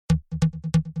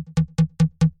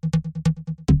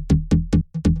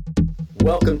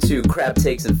Welcome to Crap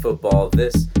Takes in Football.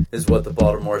 This is what the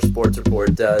Baltimore Sports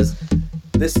Report does.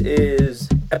 This is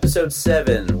episode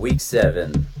 7, week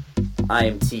 7. I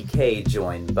am TK,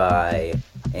 joined by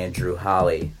Andrew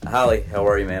Holly. Holly, how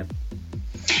are you, man?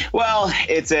 Well,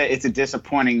 it's a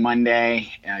disappointing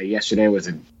Monday. Yesterday was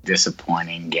a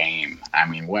disappointing game. I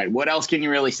mean, what else can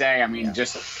you really say? I mean,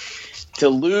 just to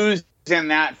lose in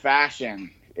that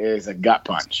fashion is a gut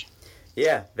punch.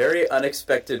 Yeah, very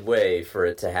unexpected way for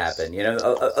it to happen. You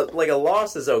know, like a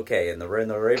loss is okay, and the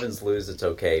Ravens lose, it's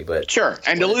okay. But sure,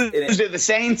 and to lose to the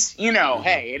Saints, you know,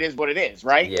 hey, it is what it is,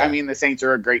 right? Yeah. I mean, the Saints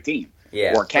are a great team,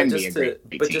 or can be a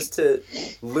great team. But just to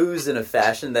lose in a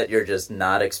fashion that you're just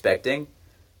not expecting,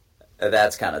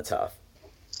 that's kind of tough.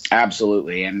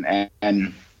 Absolutely, and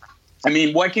I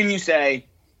mean, what can you say?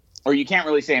 Or you can't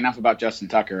really say enough about Justin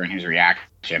Tucker and his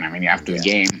reaction. I mean, after the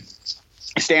game,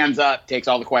 stands up, takes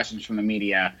all the questions from the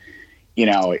media. You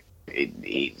know,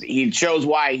 he shows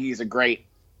why he's a great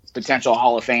potential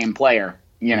Hall of Fame player,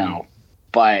 you know,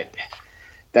 but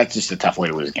that's just a tough way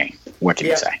to lose a game. What can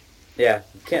you say? Yeah,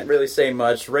 can't really say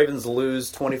much. Ravens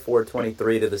lose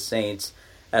 24-23 to the Saints.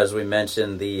 As we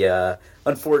mentioned, the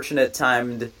unfortunate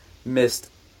timed missed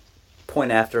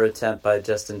point-after attempt by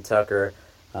Justin Tucker.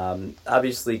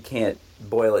 Obviously can't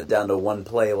boil it down to one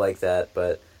play like that,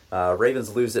 but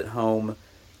Ravens lose at home.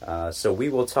 So we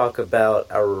will talk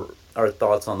about our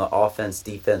thoughts on the offense,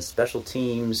 defense, special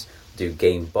teams, do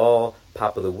game ball,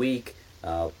 pop of the week,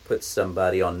 put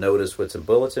somebody on notice with some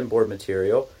bulletin board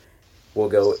material. We'll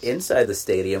go inside the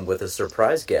stadium with a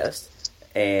surprise guest,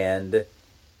 and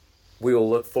we will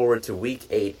look forward to week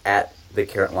 8 at the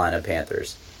Carolina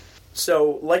Panthers.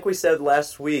 So, like we said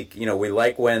last week, you know, we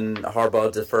like when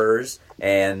Harbaugh defers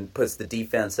and puts the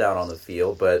defense out on the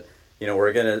field, but, you know,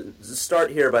 we're going to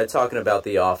start here by talking about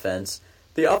the offense.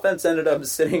 The offense ended up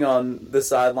sitting on the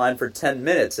sideline for 10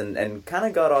 minutes and kind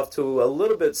of got off to a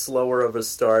little bit slower of a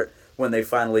start when they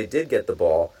finally did get the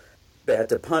ball. They had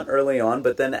to punt early on,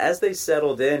 but then as they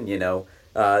settled in, you know,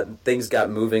 things got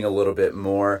moving a little bit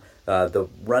more. The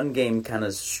run game kind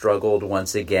of struggled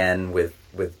once again with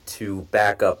 2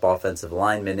 backup offensive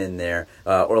linemen in there.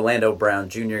 Orlando Brown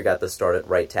Jr. got the start at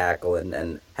right tackle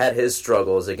and had his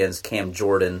struggles against Cam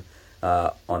Jordan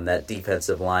on that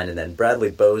defensive line. And then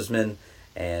Bradley Bozeman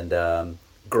and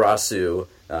Grasu,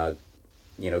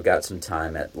 got some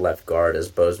time at left guard as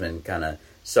Bozeman kind of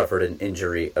suffered an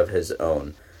injury of his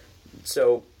own.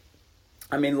 So,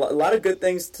 I mean, a lot of good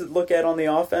things to look at on the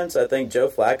offense. I think Joe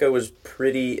Flacco was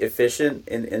pretty efficient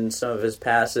in some of his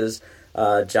passes.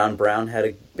 John Brown had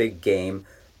a big game.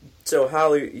 So,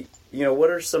 Holly, you know,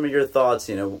 what are some of your thoughts,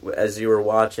 you know, as you were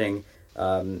watching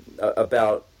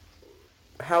about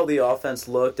how the offense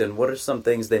looked and what are some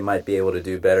things they might be able to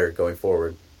do better going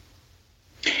forward?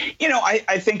 You know,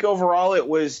 I think overall it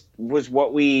was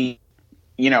what we,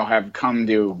 you know, have come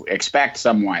to expect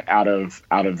somewhat out of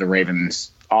the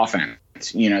Ravens offense.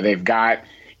 You know, they've got,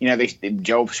 you know,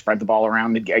 Joe spread the ball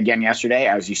around again yesterday.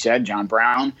 As you said, John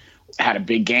Brown had a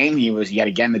big game. He was yet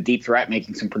again the deep threat,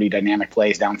 making some pretty dynamic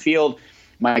plays downfield.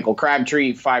 Michael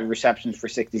Crabtree, 5 receptions for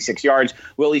 66 yards.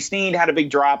 Willie Snead had a big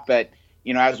drop, but,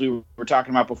 you know, as we were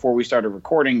talking about before we started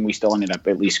recording, we still ended up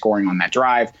at least scoring on that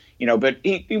drive. You know, but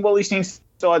Willie Snead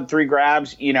still had 3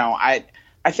 grabs. You know, I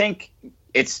think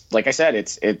it's, like I said,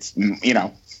 it's you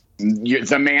know,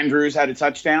 the Mandrews had a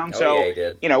touchdown. So, yeah, he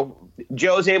did. You know,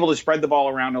 Joe's able to spread the ball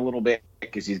around a little bit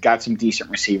because he's got some decent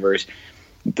receivers.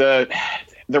 The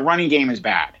running game is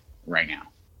bad right now.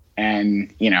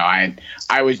 And, you know,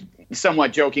 I was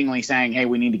somewhat jokingly saying, hey,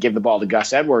 we need to give the ball to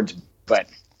Gus Edwards, but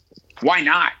why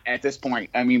not at this point?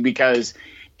 I mean, because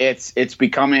it's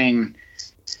becoming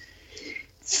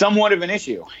somewhat of an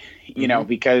issue, you know,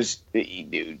 because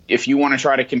if you want to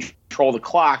try to control the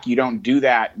clock, you don't do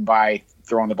that by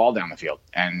throwing the ball down the field.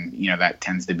 And, you know, that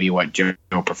tends to be what Joe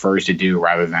prefers to do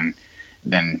rather than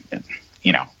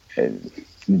you know,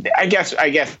 I guess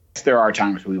there are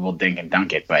times we will dink and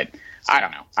dunk it, but I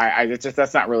don't know.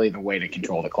 That's not really the way to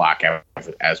control the clock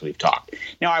as we've talked.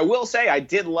 Now, I will say I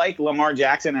did like Lamar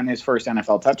Jackson and his first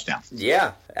NFL touchdown.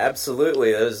 Yeah,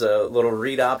 absolutely. There's a little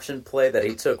read option play that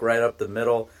he took right up the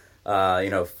middle.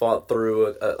 Fought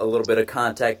through a little bit of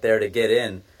contact there to get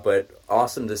in. But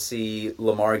awesome to see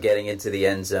Lamar getting into the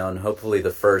end zone. Hopefully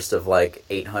the first of like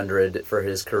 800 for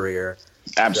his career.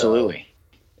 Absolutely. So,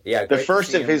 yeah, the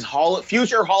first of his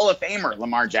future Hall of Famer,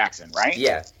 Lamar Jackson, right?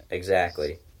 Yeah,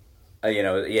 exactly.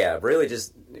 Really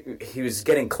just he was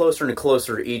getting closer and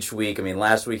closer each week. I mean,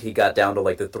 last week he got down to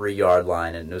like the 3-yard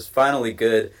line, and it was finally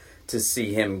good to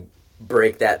see him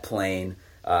break that plane.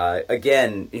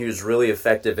 Again, he was really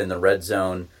effective in the red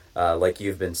zone. like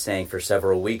you've been saying for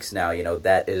several weeks now,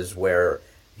 that is where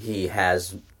he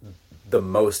has the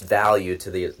most value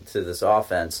to this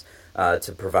offense,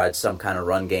 to provide some kind of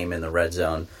run game in the red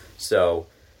zone. So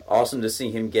awesome to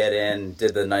see him get in.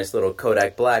 Did the nice little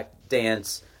Kodak Black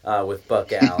dance with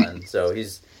Buck Allen. So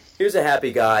he was a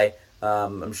happy guy.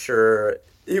 I'm sure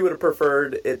he would have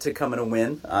preferred it to come in a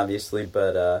win, obviously,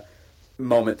 but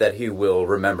moment that he will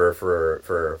remember for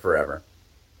forever.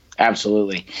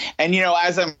 Absolutely. And,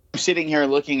 as I'm sitting here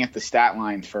looking at the stat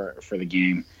lines for the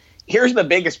game, here's the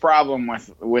biggest problem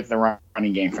with the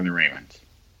running game for the Ravens.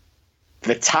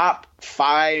 The top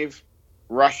 5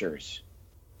 rushers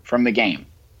from the game.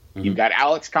 Mm-hmm. You've got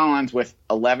Alex Collins with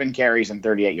 11 carries and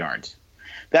 38 yards.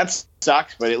 That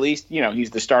sucks, but at least, he's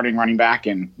the starting running back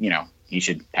and, he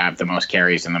should have the most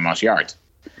carries and the most yards.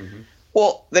 Mm-hmm.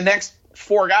 Well, the next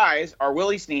 4 guys are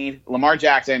Willie Snead, Lamar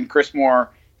Jackson, Chris Moore,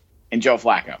 and Joe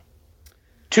Flacco.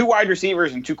 2 wide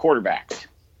receivers and 2 quarterbacks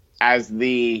as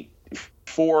the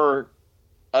 4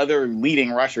 other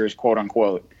leading rushers, quote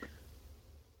unquote,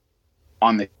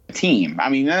 on the team. I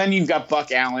mean, then you've got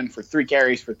Buck Allen for 3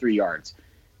 carries for 3 yards.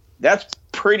 That's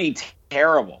pretty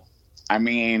terrible. I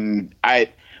mean,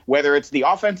 whether it's the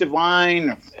offensive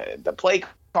line, the play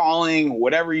calling,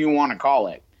 whatever you want to call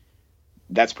it,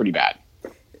 that's pretty bad.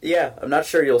 Yeah, I'm not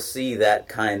sure you'll see that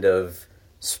kind of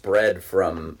spread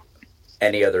from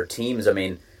any other teams. I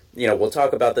mean, we'll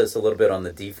talk about this a little bit on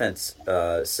the defense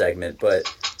segment, but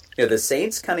the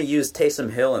Saints kind of used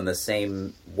Taysom Hill in the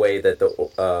same way that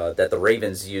the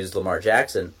Ravens used Lamar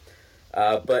Jackson.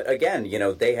 But again,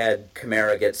 they had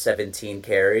Kamara get 17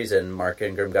 carries and Mark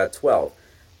Ingram got 12.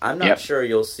 I'm not sure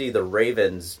you'll see the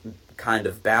Ravens kind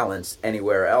of balance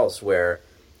anywhere else where,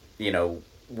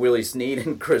 Willie Snead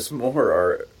and Chris Moore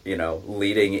are,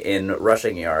 leading in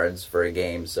rushing yards for a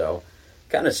game. So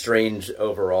kind of strange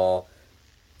overall.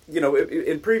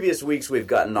 In previous weeks we've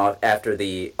gotten off after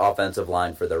the offensive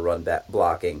line for the run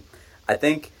blocking. I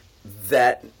think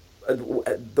that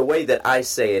the way that I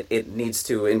say it, it needs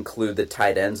to include the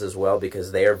tight ends as well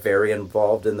because they are very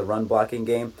involved in the run blocking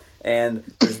game. And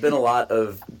there's been a lot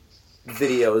of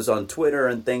videos on Twitter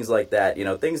and things like that,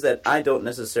 things that I don't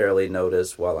necessarily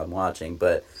notice while I'm watching,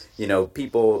 but,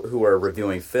 people who are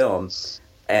reviewing film,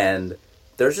 and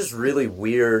there's just really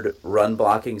weird run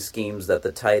blocking schemes that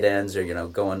the tight ends are,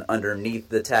 going underneath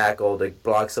the tackle to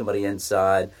block somebody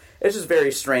inside. It's just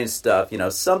very strange stuff.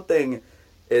 Something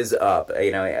is up.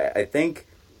 I think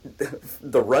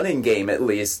the running game at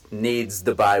least needs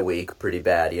the bye week pretty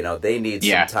bad. They need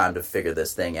some time to figure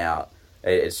this thing out.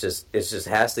 It just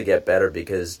has to get better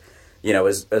because,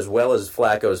 as well as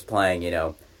Flacco's playing,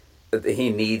 he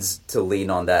needs to lean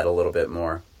on that a little bit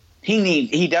more.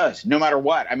 He does, no matter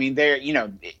what. I mean,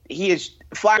 he is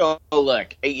Flacco.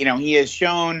 Look, he has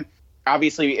shown,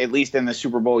 obviously, at least in the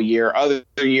Super Bowl year, other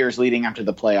years leading up to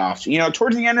the playoffs.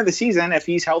 Towards the end of the season, if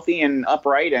he's healthy and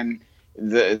upright, and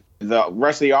the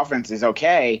rest of the offense is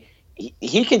okay,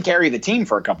 he can carry the team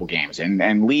for a couple games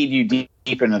and lead you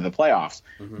deep into the playoffs.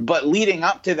 Mm-hmm. But leading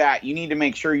up to that, you need to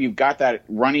make sure you've got that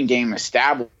running game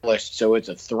established so it's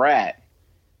a threat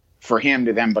for him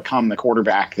to then become the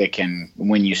quarterback that can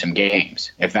win you some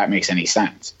games, if that makes any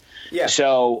sense. Yeah.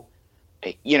 So,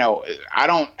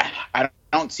 I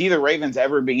don't see the Ravens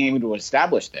ever being able to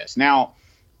establish this. Now,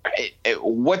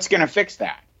 what's going to fix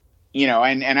that?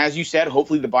 And as you said,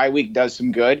 hopefully the bye week does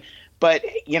some good. But,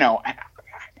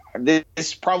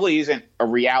 this probably isn't a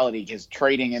reality because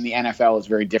trading in the NFL is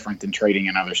very different than trading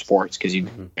in other sports because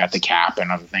you've got the cap and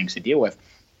other things to deal with.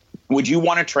 Would you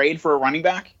want to trade for a running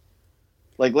back?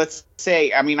 Like, let's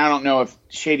say, I don't know if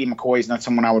Shady McCoy is not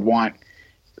someone I would want,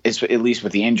 at least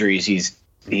with the injuries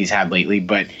he's had lately.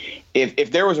 But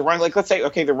if there was a run, like, let's say,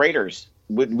 okay, the Raiders,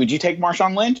 would you take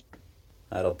Marshawn Lynch?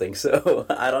 I don't think so.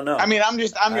 I don't know. I'm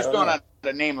just going on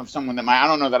the name of someone that I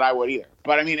don't know that I would either.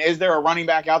 But is there a running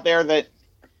back out there that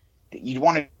you'd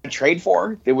want to trade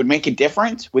for that would make a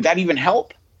difference? Would that even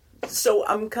help? So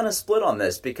I'm kind of split on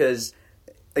this because,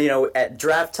 at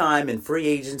draft time and free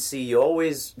agency, you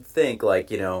always think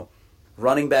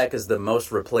running back is the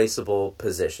most replaceable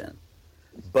position.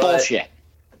 But, bullshit.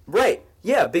 Right.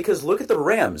 Yeah, because look at the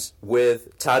Rams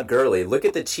with Todd Gurley. Look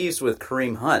at the Chiefs with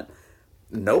Kareem Hunt.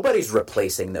 Nobody's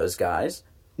replacing those guys.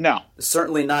 No.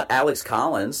 Certainly not Alex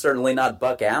Collins. Certainly not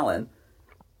Buck Allen.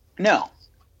 No.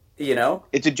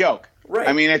 It's a joke.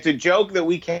 Right. It's a joke that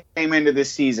we came into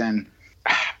this season.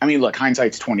 Look,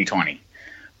 hindsight's 20/20.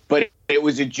 But it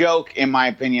was a joke, in my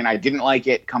opinion. I didn't like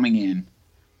it coming in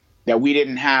that we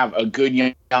didn't have a good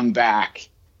young back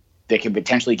that could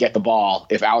potentially get the ball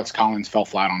if Alex Collins fell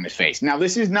flat on his face. Now,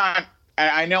 this is not –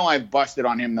 I know I've busted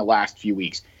on him the last few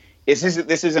weeks.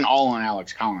 this isn't all on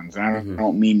Alex Collins, and I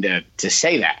don't mean to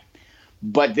say that,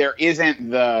 but there isn't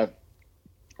the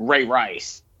Ray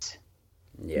Rice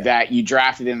that you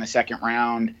drafted in the second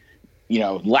round,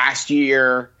 last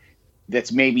year,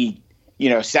 that's maybe,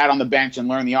 sat on the bench and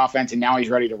learned the offense and now he's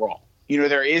ready to roll.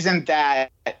 There isn't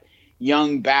that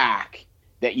young back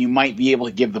that you might be able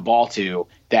to give the ball to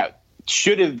that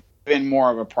should have been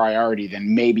more of a priority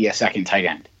than maybe a second tight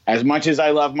end. As much as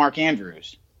I love Mark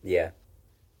Andrews. Yeah.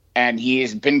 And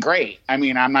he's been great. I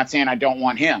mean, I'm not saying I don't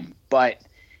want him, but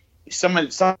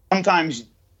sometimes,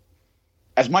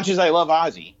 as much as I love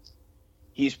Ozzie,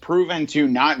 he's proven to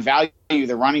not value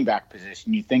the running back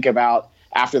position. You think about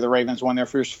after the Ravens won their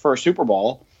first Super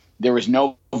Bowl, there was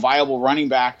no viable running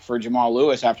back for Jamal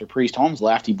Lewis after Priest Holmes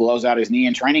left. He blows out his knee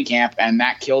in training camp, and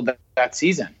that killed that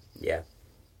season. Yeah.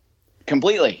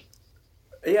 Completely.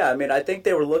 Yeah, I mean, I think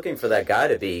they were looking for that guy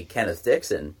to be Kenneth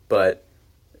Dixon, but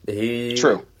he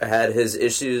had his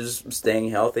issues staying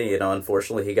healthy.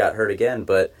 Unfortunately, he got hurt again.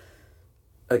 But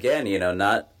again,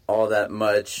 not all that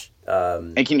much.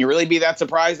 And can you really be that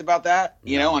surprised about that?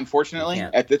 No, unfortunately,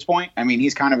 at this point, I mean,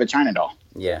 he's kind of a China doll.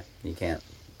 Yeah, you can't.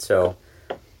 So,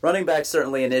 running back's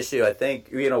certainly an issue. I think,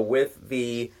 with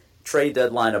the trade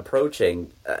deadline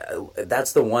approaching,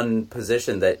 that's the one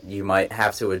position that you might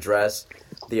have to address.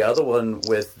 The other one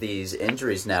with these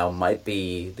injuries now might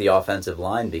be the offensive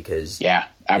line, because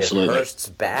absolutely. If Hurst's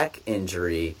back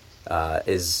injury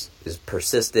is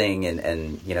persisting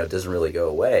and doesn't really go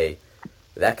away,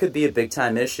 that could be a big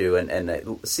time issue. And it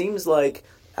seems like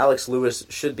Alex Lewis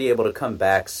should be able to come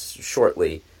back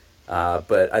shortly,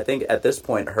 but I think at this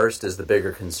point Hurst is the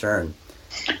bigger concern.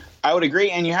 I would agree,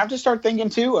 and you have to start thinking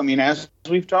too. I mean, as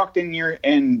we've talked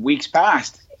in weeks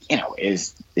past,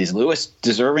 is Lewis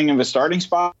deserving of a starting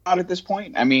spot at this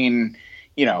point? I mean,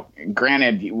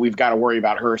 granted, we've got to worry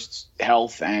about Hurst's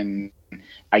health and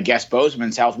I guess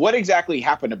Bozeman's health. What exactly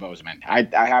happened to Bozeman? I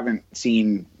haven't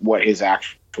seen what his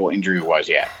actual injury was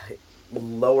yet.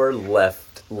 Lower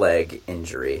left leg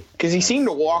injury. Because he seemed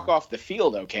to walk off the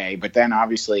field okay, but then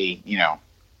obviously,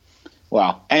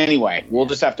 well, anyway, we'll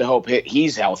just have to hope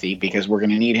he's healthy, because we're going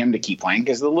to need him to keep playing,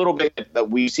 because the little bit that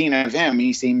we've seen of him,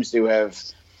 he seems to have,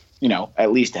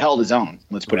 at least held his own.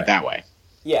 Let's put it that way.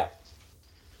 Yeah.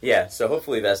 Yeah, so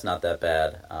hopefully that's not that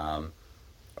bad.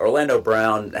 Orlando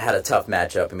Brown had a tough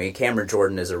matchup. I mean, Cameron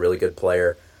Jordan is a really good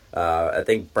player. I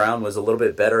think Brown was a little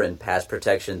bit better in pass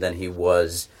protection than he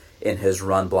was in his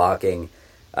run blocking.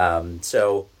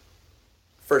 So,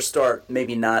 first start,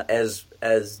 maybe not as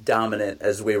dominant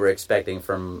as we were expecting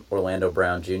from Orlando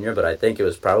Brown Jr., but I think it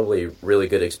was probably a really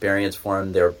good experience for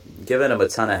him. They're giving him a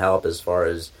ton of help as far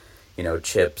as,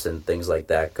 chips and things like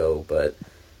that go, but,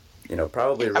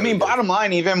 probably really I mean, bottom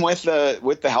line, even with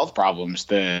the health problems,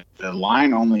 the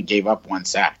line only gave up one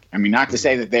sack. I mean, not to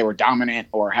say that they were dominant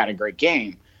or had a great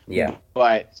game,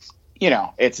 but,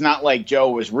 it's not like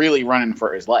Joe was really running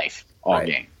for his life all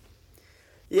game.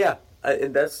 Yeah.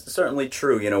 That's certainly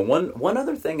true. One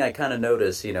other thing I kind of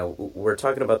noticed, we're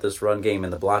talking about this run game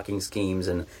and the blocking schemes,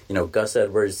 and, Gus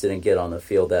Edwards didn't get on the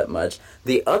field that much.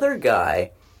 The other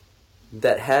guy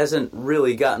that hasn't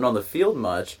really gotten on the field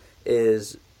much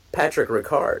is Patrick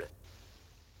Ricard.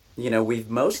 We've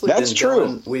mostly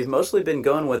been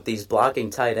going with these blocking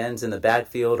tight ends in the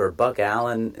backfield, or Buck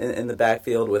Allen in the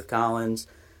backfield with Collins.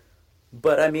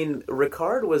 But, I mean,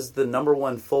 Ricard was the number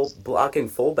one blocking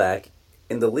fullback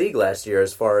in the league last year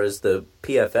as far as the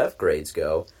PFF grades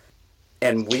go.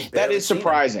 And that is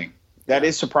surprising. That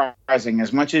is surprising.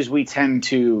 As much as we tend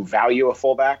to value a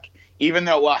fullback, even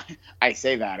though, I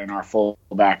say that, and our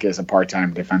fullback is a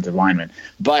part-time defensive lineman.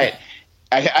 But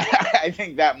I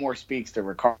think that more speaks to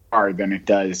Ricard than it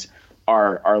does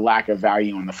our lack of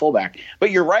value on the fullback. But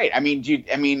you're right. I mean,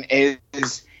 I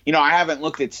haven't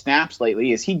looked at snaps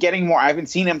lately. Is he getting more? I haven't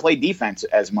seen him play defense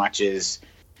as much as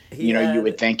you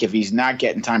would think if he's not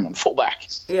getting time on fullback.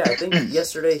 Yeah, I think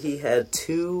yesterday he had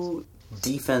 2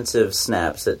 defensive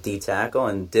snaps at D-tackle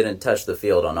and didn't touch the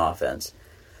field on offense.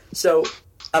 So,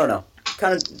 I don't know.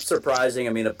 Kind of surprising.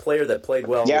 I mean, a player that played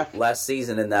well last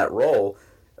season in that role,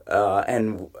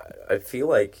 and I feel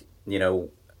like,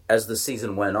 as the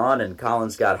season went on and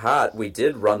Collins got hot, we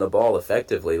did run the ball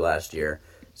effectively last year.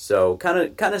 So,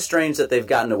 kind of strange that they've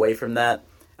gotten away from that.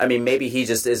 I mean, maybe he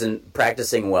just isn't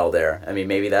practicing well there. I mean,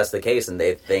 maybe that's the case, and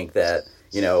they think that,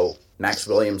 Max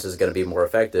Williams is going to be more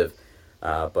effective.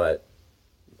 But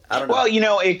I don't know.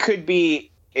 Well, it could be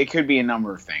a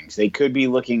number of things. They could be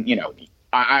looking,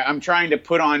 I'm trying to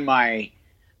put on my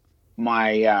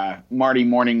Marty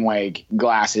Morningweg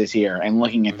glasses here and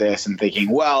looking at this and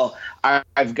thinking, well,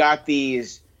 I've got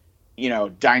these,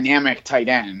 dynamic tight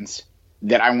ends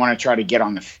that I want to try to get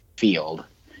on the field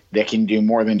that can do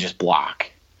more than just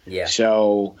block. Yeah.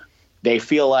 So they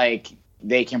feel like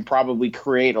they can probably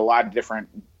create a lot of different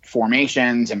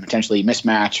formations and potentially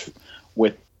mismatch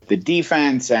with the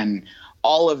defense and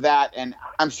all of that. And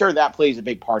I'm sure that plays a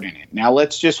big part in it. Now,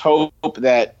 let's just hope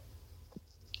that,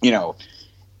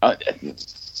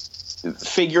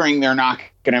 figuring they're not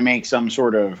going to make some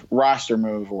sort of roster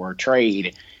move or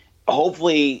trade,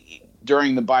 hopefully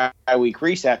during the bye-week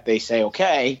reset, they say,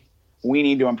 okay, we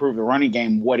need to improve the running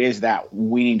game. What is that?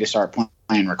 We need to start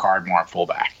playing Ricard more at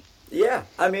fullback. Yeah,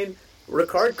 I mean,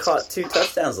 Ricard caught 2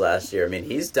 touchdowns last year. I mean,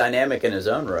 he's dynamic in his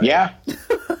own right. Yeah,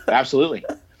 absolutely.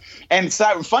 And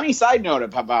funny side note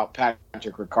about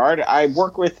Patrick Ricard, I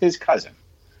work with his cousin.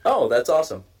 Oh, that's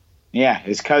awesome. Yeah,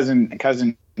 his cousin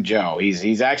Joe.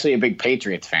 He's actually a big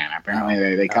Patriots fan.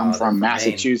 Apparently, they come from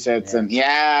Massachusetts, and his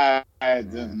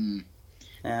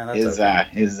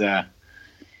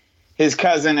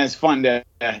cousin is fun to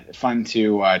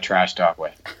trash talk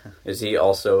with. Is he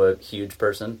also a huge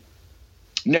person?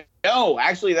 No,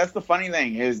 actually, that's the funny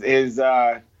thing. He's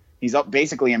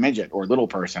basically a midget or little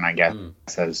person, I guess,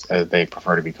 as they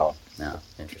prefer to be called. No,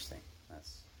 interesting.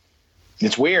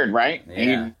 It's weird, right?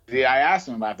 Yeah. I asked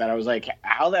him about that. I was like,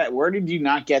 where did you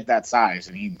not get that size?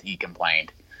 And he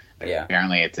complained. Yeah.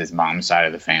 Apparently it's his mom's side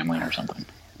of the family or something.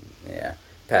 Yeah.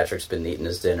 Patrick's been eating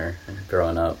his dinner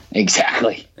growing up.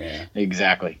 Exactly. Yeah.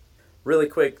 Exactly. Really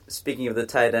quick, speaking of the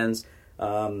tight ends,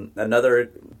 another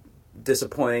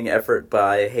disappointing effort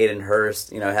by Hayden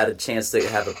Hurst. Had a chance to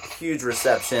have a huge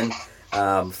reception.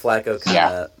 Flacco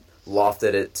kind of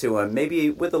lofted it to him.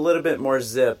 Maybe with a little bit more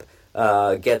zip.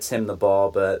 Gets him the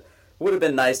ball, but would have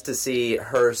been nice to see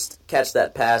Hurst catch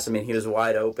that pass. I mean, he was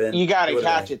wide open. You got to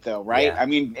catch it, though, right? Yeah. I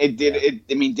mean, didn't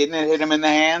it hit him in the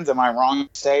hands? Am I wrong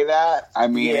to say that? I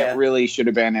mean, It really should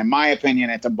have been, in my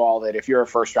opinion, it's a ball that if you're a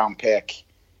first-round pick,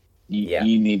 you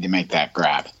need to make that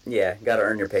grab. Yeah, got to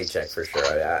earn your paycheck for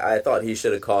sure. I thought he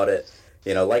should have caught it.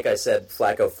 Like I said,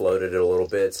 Flacco floated it a little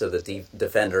bit, so the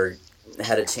defender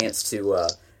had a chance to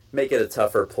make it a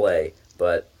tougher play,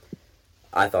 but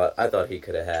I thought he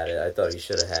could have had it. I thought he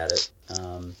should have had it.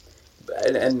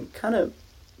 And kind of,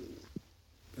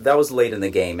 that was late in the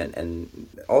game. And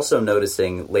also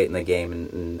noticing late in the game,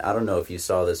 and I don't know if you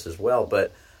saw this as well,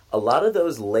 but a lot of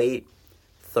those late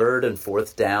 3rd and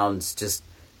 4th downs just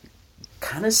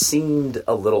kind of seemed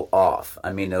a little off.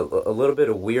 I mean, a little bit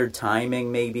of weird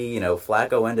timing maybe.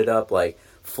 Flacco ended up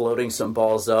floating some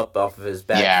balls up off of his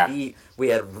back feet. We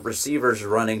had receivers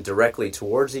running directly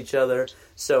towards each other.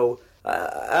 So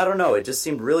I don't know. It just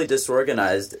seemed really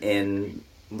disorganized in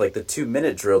the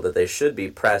 2-minute drill that they should be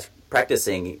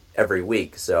practicing every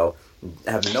week. So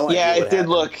I have no idea. Yeah, it did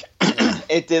look.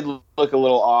 It did look a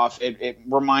little off. It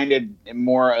reminded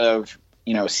more of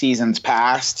seasons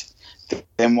past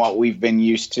than what we've been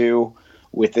used to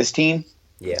with this team.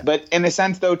 Yeah. But in a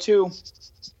sense, though, too,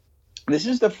 this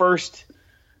is the first.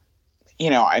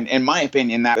 In my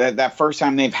opinion, that first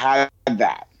time they've had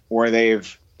that where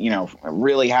they've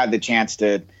really had the chance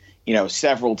to,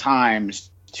 several times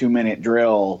 2-minute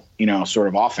drill, sort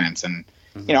of offense. And,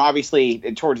 obviously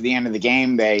towards the end of the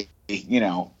game, they,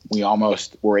 we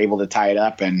almost were able to tie it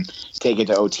up and take it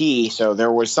to OT. So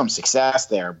there was some success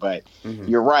there, but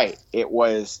you're right. It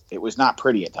was not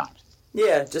pretty at times.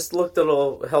 Yeah. Just looked a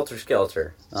little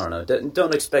helter-skelter. I don't know.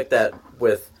 Don't expect that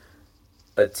with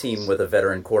a team with a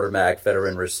veteran quarterback,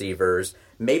 veteran receivers.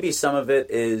 Maybe some of it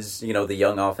is, the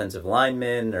young offensive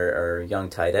linemen or young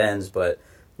tight ends, but,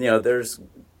 there's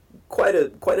quite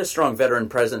a strong veteran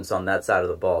presence on that side of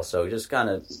the ball. So just kind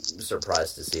of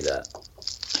surprised to see that.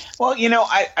 Well,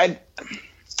 I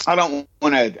don't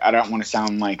want to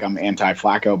sound like I'm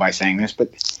anti-Flacco by saying this, but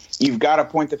you've got to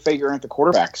point the finger at the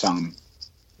quarterback some.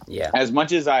 Yeah. As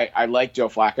much as I like Joe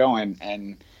Flacco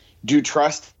and do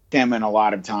trust him in a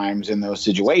lot of times in those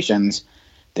situations,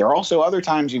 there are also other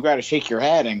times you've got to shake your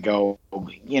head and go,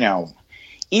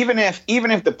 even if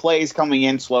the play is coming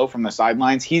in slow from the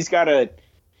sidelines, he's got to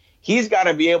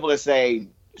be able to say,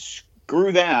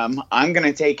 screw them, I'm going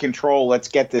to take control. Let's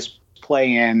get this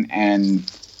play in and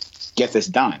get this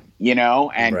done,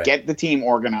 and get the team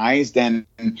organized and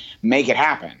make it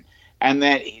happen. And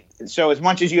then, so as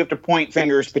much as you have to point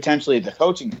fingers potentially at the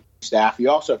coaching staff, you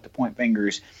also have to point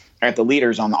fingers at the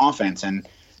leaders on the offense. And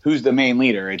who's the main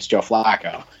leader? It's Joe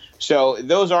Flacco. So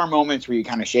those are moments where you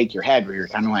kind of shake your head, where you're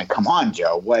kind of like, come on,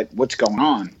 Joe, what's going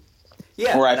on?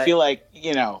 Yeah. Where I feel like,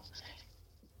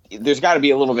 there's got to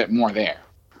be a little bit more there.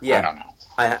 Yeah. I don't know.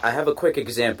 I have a quick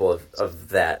example of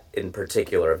that in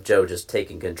particular, of Joe just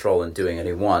taking control and doing what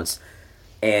he wants.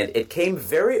 And it came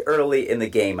very early in the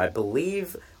game, I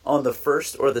believe on the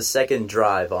first or the second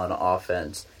drive on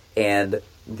offense. And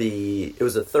it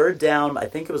was a third down. I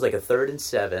think it was like a 3rd and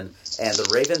 7, and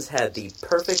the Ravens had the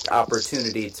perfect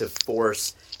opportunity to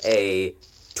force a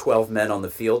 12 men on the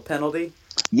field penalty.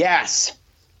 Yes.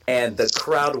 And the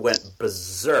crowd went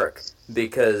berserk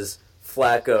because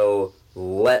Flacco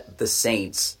let the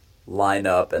Saints line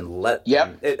up and let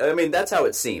them. I mean, that's how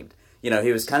it seemed. You know,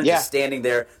 he was kind of just standing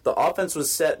there. The offense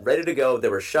was set, ready to go. They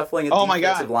were shuffling a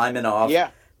defensive lineman off.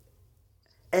 Yeah.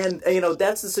 And, you know,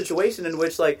 that's the situation in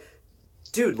which, like,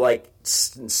 dude, like,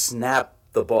 snap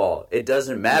the ball. It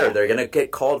doesn't matter. Yeah. They're going to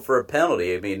get called for a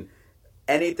penalty. I mean,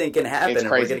 anything can happen and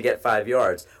we're going to get 5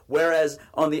 yards. Whereas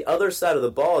on the other side of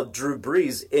the ball, Drew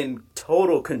Brees, in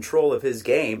total control of his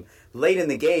game, late in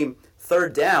the game,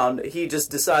 3rd down, he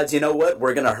just decides, you know what,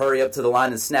 we're going to hurry up to the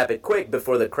line and snap it quick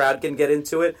before the crowd can get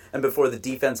into it and before the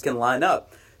defense can line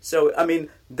up. So, I mean,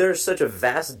 there's such a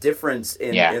vast difference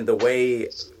in the way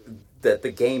that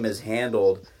the game is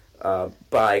handled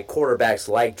by quarterbacks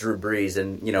like Drew Brees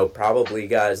and, you know, probably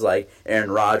guys like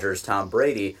Aaron Rodgers, Tom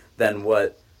Brady, than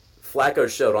what Flacco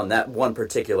showed on that one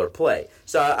particular play.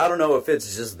 So I don't know if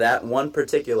it's just that one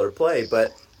particular play,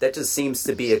 but that just seems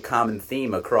to be a common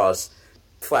theme across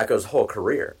Flacco's whole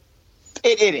career.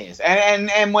 It is.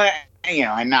 And when, you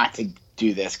know, and not to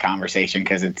do this conversation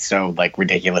because it's so, like,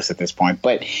 ridiculous at this point,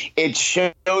 but it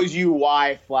shows you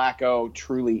why Flacco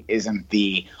truly isn't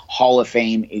the Hall of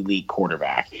Fame elite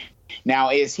quarterback. Now,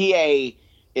 is he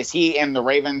in the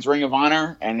Ravens Ring of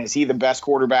Honor, and is he the best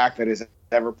quarterback that has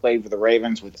ever played for the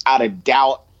Ravens? Without a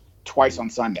doubt, twice on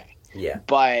Sunday. Yeah.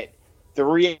 But the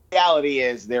reality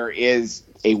is there is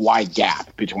a wide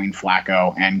gap between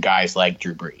Flacco and guys like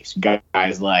Drew Brees,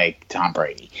 guys like Tom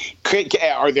Brady.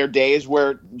 Are there days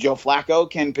where Joe Flacco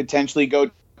can potentially go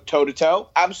toe-to-toe?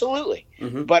 Absolutely.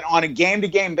 Mm-hmm. But on a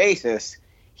game-to-game basis,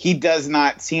 he does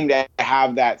not seem to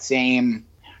have that same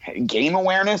game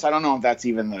awareness. I don't know if that's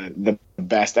even the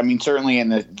best. I mean, certainly in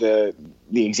the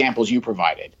examples you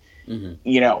provided. Mm-hmm.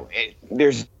 You know,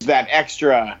 there's that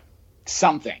extra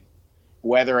something,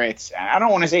 whether it's, I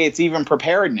don't want to say it's even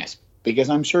preparedness,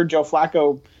 because I'm sure Joe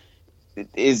Flacco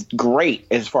is great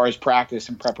as far as practice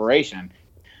and preparation.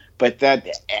 But that,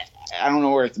 I don't know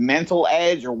where it's mental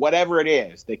edge or whatever it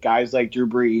is that guys like Drew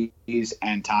Brees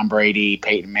and Tom Brady,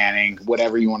 Peyton Manning,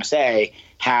 whatever you want to say,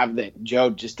 have that Joe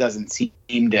just doesn't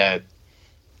seem to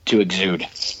exude.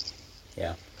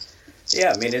 Yeah.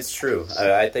 Yeah, I mean, it's true.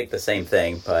 I think the same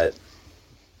thing, but,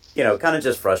 you know, kind of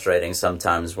just frustrating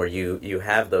sometimes where you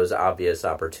have those obvious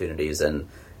opportunities and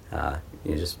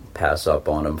you just pass up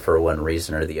on them for one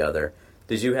reason or the other.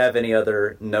 Did you have any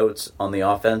other notes on the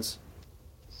offense?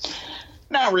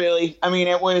 Not really. I mean,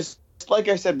 it was, like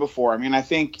I said before, I mean, I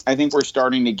think we're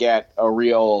starting to get a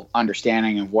real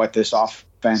understanding of what this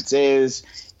offense is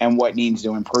and what needs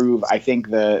to improve. I think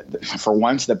for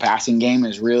once, the passing game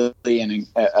is really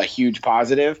a huge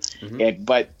positive, mm-hmm.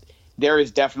 But there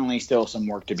is definitely still some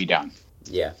work to be done.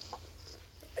 Yeah.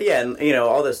 Yeah, and, you know,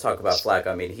 all this talk about Flacco,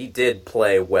 I mean, he did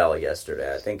play well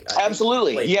yesterday. I think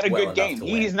absolutely. He had a good game.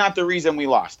 He's not the reason we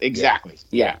lost. Exactly.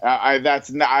 Yeah.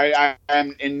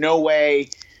 I'm in no way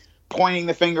pointing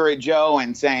the finger at Joe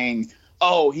and saying,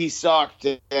 oh, he sucked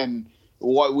and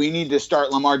what we need to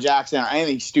start Lamar Jackson or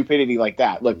anything stupidity like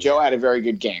that. Look, Joe had a very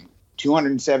good game.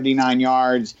 279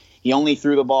 yards. He only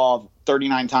threw the ball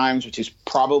 39 times, which is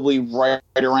probably right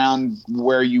around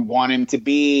where you want him to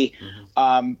be.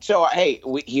 Mm-hmm. So, hey,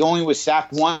 he only was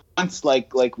sacked once,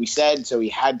 like we said, so he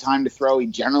had time to throw. He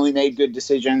generally made good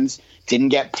decisions, didn't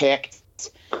get picked.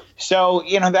 So,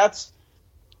 you know, that's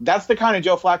the kind of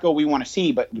Joe Flacco we want to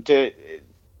see. But to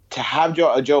have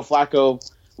a Joe Flacco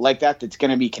like that's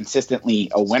going to be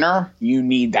consistently a winner, you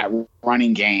need that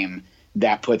running game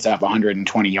that puts up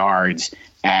 120 yards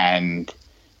and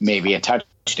maybe a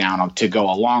touchdown to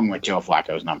go along with Joe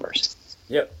Flacco's numbers.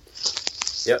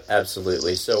 Yep,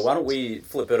 absolutely. So why don't we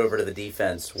flip it over to the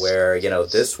defense where, you know,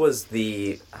 this was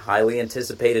the highly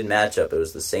anticipated matchup. It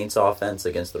was the Saints offense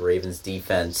against the Ravens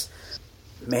defense.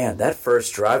 Man, that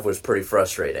first drive was pretty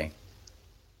frustrating.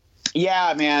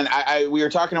 Yeah, man. We were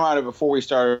talking about it before we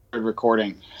started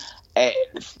recording.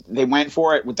 They went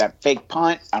for it with that fake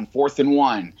punt on 4th and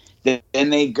 1. Then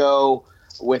they go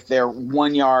with their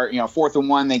 1 yard, 4th and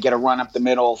 1, they get a run up the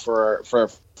middle for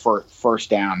first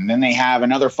down. And then they have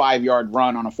another 5-yard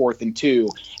run on a 4th and 2.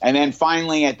 And then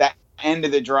finally at the end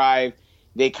of the drive,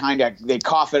 they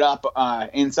cough it up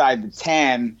inside the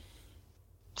 10.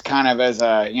 It's kind of as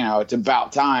it's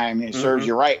about time. It serves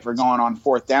you right for going on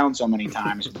 4th down so many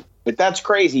times. But that's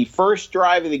crazy. First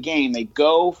drive of the game, they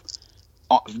go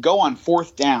on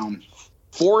 4th down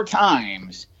 4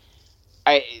 times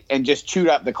and just chewed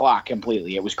up the clock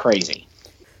completely. It was crazy.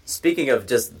 speaking of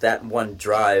just that one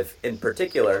drive in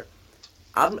particular,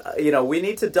 we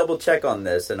need to double check on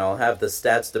this, and I'll have the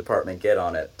stats department get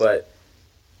on it. But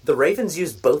the Ravens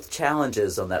used both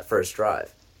challenges on that first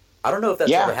drive. I don't know if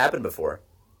that's ever happened before.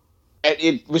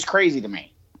 It was crazy to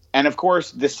me. And of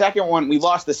course, the second one, we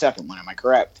lost the second one. Am I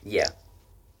correct? Yeah.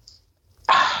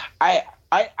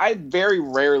 I very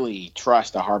rarely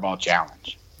trust a Harbaugh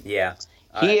challenge. Yeah.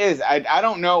 He is. I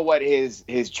don't know what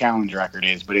his challenge record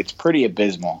is, but it's pretty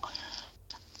abysmal.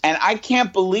 And I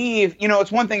can't believe,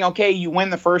 it's one thing, okay, you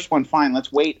win the first one, fine,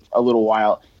 let's wait a little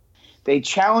while. They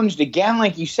challenged again,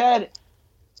 like you said.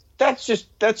 That's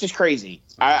just crazy.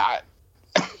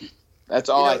 That's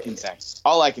all I can say.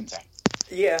 All I can say.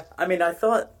 Yeah, I mean, I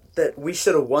thought that we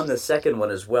should have won the second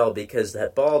one as well, because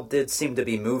that ball did seem to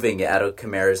be moving out of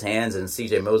Kamara's hands, and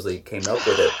C.J. Mosley came up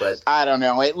with it. But I don't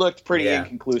know. It looked pretty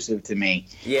inconclusive to me.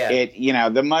 Yeah.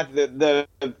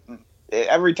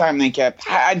 Every time they kept,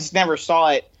 I just never saw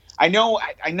it. I know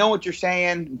what you're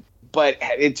saying, but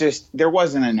it just, there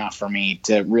wasn't enough for me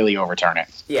to really overturn it.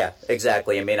 Yeah,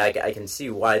 exactly. I mean, I can see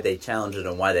why they challenge it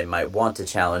and why they might want to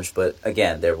challenge, but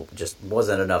again, there just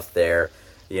wasn't enough there.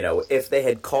 If they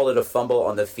had called it a fumble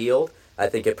on the field, I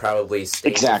think it probably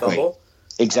stayed a fumble.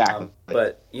 Exactly.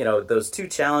 But, those two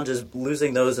challenges,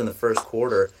 losing those in the first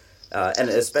quarter, and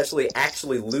especially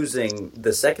actually losing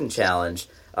the second challenge,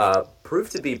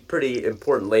 proved to be pretty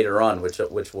important later on, which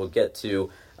we'll get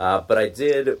to. But I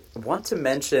did want to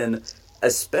mention,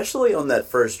 especially on that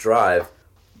first drive,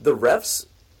 the refs,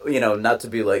 not to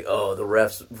be like, oh, the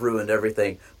refs ruined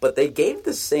everything, but they gave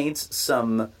the Saints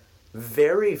some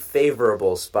very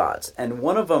favorable spots. And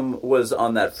one of them was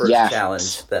on that first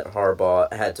challenge that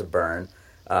Harbaugh had to burn.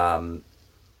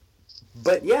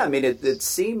 But yeah, I mean, it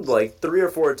seemed like 3 or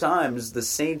 4 times the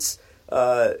Saints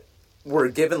were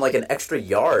given like an extra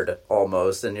yard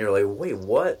almost, and you're like, wait,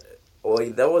 what? Well,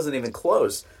 that wasn't even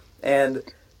close. And,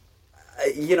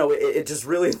 it just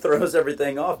really throws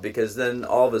everything off, because then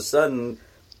all of a sudden,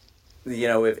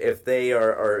 if they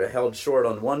are held short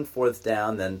on 1 4th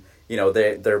down, then,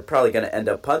 they're probably going to end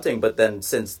up punting. But then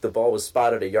since the ball was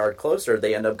spotted a yard closer,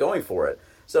 they end up going for it.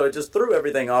 So it just threw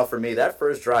everything off for me. That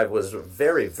first drive was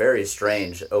very, very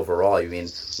strange overall. I mean,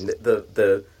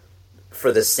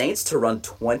 for the Saints to run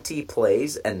 20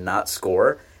 plays and not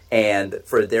score, and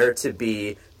for there to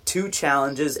be 2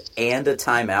 challenges and a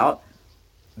timeout,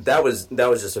 that was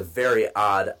just a very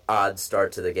odd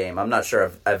start to the game. I'm not sure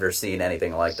I've ever seen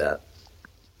anything like that.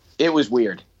 It was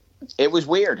weird.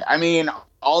 I mean,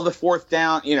 all the 4th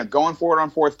down, going forward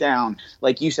on 4th down,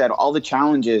 like you said, all the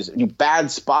challenges, bad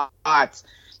spots,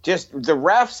 just the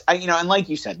refs, and like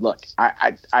you said, look,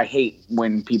 I hate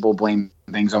when people blame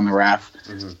things on the ref,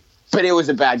 but it was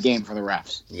a bad game for the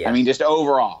refs. Yeah. I mean, just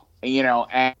overall,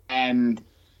 and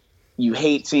you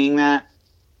hate seeing that.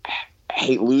 I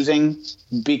hate losing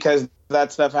because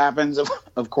that stuff happens.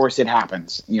 Of course it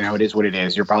happens. It is what it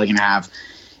is. You're probably going to have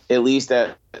at least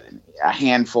a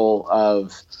handful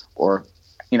of, or,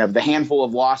 the handful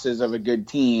of losses of a good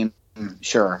team.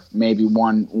 Sure, maybe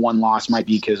one loss might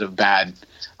be because of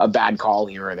a bad call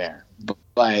here or there.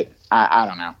 But I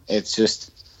don't know.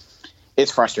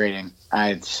 It's frustrating.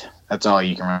 That's all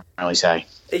you can really say.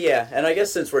 Yeah, and I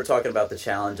guess since we're talking about the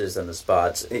challenges and the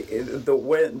spots,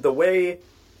 the way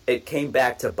it came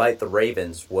back to bite the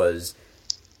Ravens was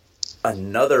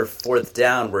another 4th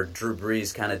down where Drew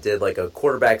Brees kind of did like a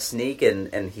quarterback sneak,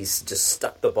 and he just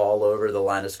stuck the ball over the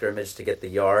line of scrimmage to get the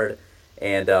yard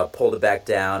and pulled it back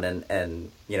down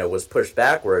and was pushed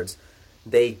backwards.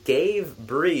 They gave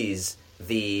Brees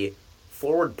the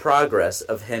forward progress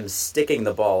of him sticking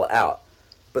the ball out.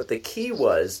 But the key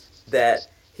was that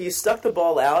he stuck the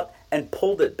ball out and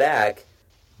pulled it back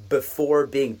before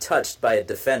being touched by a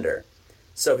defender.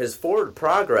 So his forward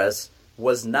progress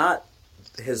was not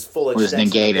his full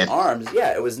extension of the arms.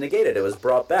 Yeah, it was negated. It was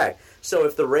brought back. So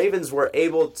if the Ravens were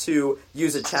able to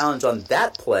use a challenge on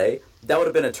that play, that would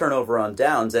have been a turnover on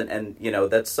downs, and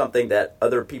that's something that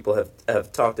other people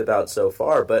have talked about so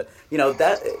far. But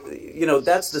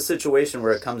that's the situation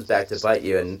where it comes back to bite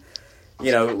you. And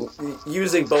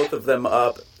using both of them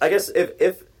up, I guess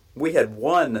if we had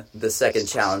won the second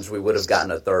challenge, we would have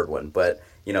gotten a third one. But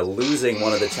losing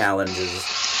one of the challenges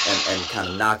and kind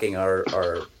of knocking our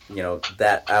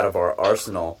that out of our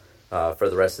arsenal for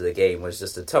the rest of the game was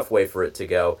just a tough way for it to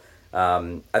go.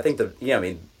 I think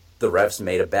the refs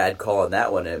made a bad call on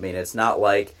that one. I mean, it's not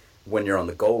like when you're on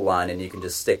the goal line and you can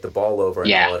just stick the ball over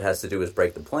and all it has to do is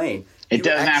break the plane. It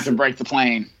doesn't have to break the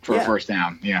plane for a first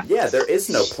down. Yeah. Yeah, there is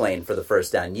no plane for the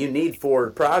first down. You need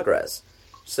forward progress.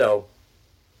 So,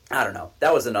 I don't know.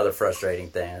 That was another frustrating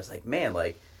thing. I was like, man,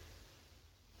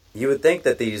 you would think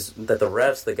that the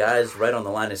refs, the guys right on the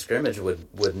line of scrimmage,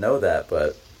 would know that,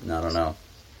 but I don't know.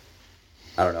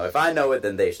 I don't know. If I know it,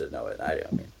 then they should know it. I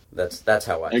mean, that's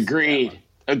how I Agreed.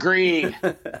 Agreed.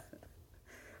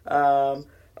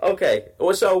 Okay.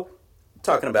 Well, so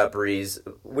talking about Brees,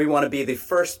 we want to be the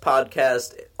first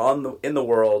podcast in the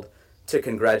world to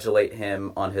congratulate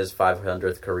him on his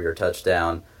 500th career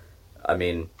touchdown. I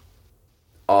mean,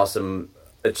 awesome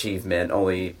achievement.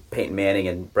 Only Peyton Manning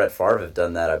and Brett Favre have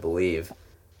done that, I believe.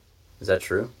 Is that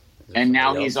true? And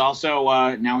now he's also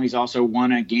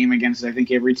won a game against, I think,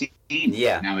 every team.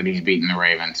 Yeah. Now that he's beaten the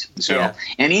Ravens, so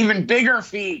an even bigger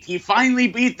feat. He finally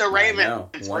beat the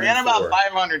Ravens. Forget about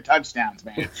 500 touchdowns,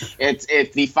 man.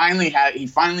 He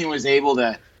finally was able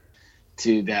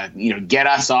to get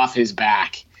us off his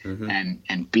back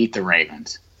and beat the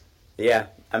Ravens. Yeah,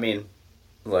 I mean,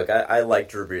 look, I like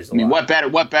Drew Brees a lot. I mean,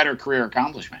 what better career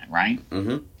accomplishment, right?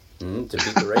 To beat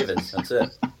the Ravens. That's it.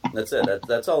 That's it.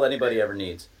 That's all anybody ever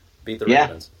needs. Beat the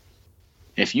Ravens.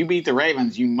 If you beat the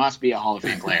Ravens, you must be a Hall of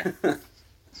Fame player.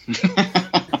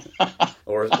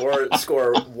 or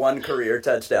score one career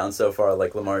touchdown so far,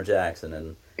 like Lamar Jackson,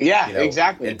 and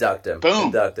exactly. Induct him. Boom.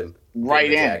 Induct him.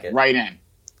 Right in.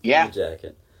 Yeah.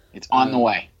 Jacket. It's on the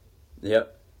way.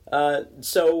 Yep.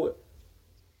 So,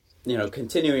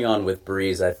 continuing on with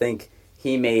Brees, I think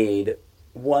he made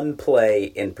one play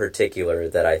in particular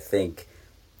that I think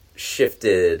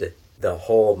shifted the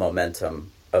whole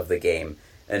momentum of the game.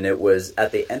 And it was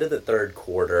at the end of the third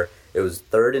quarter. It was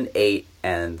 3rd and 8,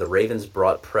 and the Ravens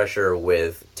brought pressure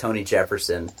with Tony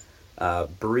Jefferson.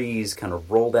 Brees kind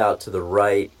of rolled out to the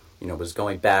right, was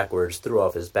going backwards, threw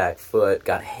off his back foot,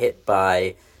 got hit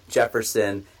by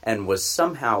Jefferson, and was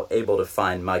somehow able to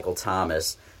find Michael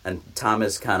Thomas. And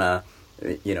Thomas kind of,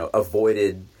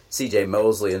 avoided C.J.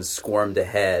 Mosley and squirmed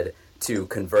ahead to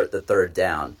convert the 3rd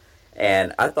down.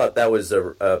 And I thought that was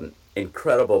a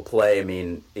incredible play. I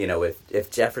mean,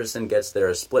 if Jefferson gets there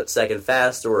a split second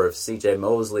faster, or if C.J.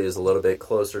 Mosley is a little bit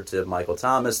closer to Michael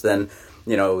Thomas, then,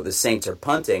 the Saints are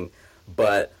punting.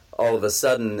 But all of a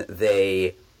sudden,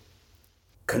 they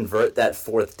convert that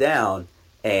 4th down,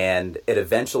 and it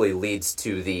eventually leads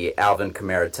to the Alvin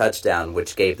Kamara touchdown,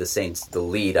 which gave the Saints the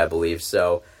lead, I believe.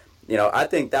 So, I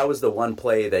think that was the one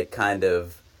play that kind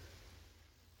of,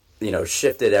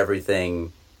 shifted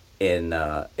everything in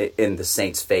the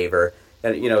Saints' favor.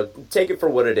 And, take it for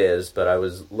what it is, but I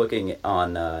was looking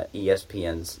on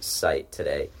ESPN's site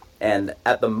today, and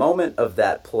at the moment of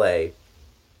that play,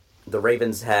 the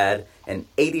Ravens had an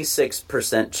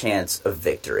 86% chance of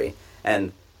victory.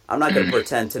 And I'm not going to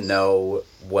pretend to know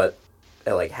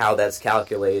how that's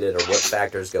calculated or what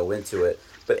factors go into it,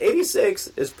 but 86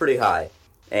 is pretty high.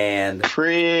 And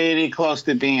pretty close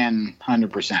to being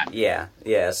 100%. Yeah.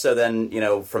 So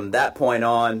then, from that point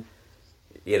on,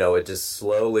 it just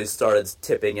slowly started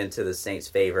tipping into the Saints'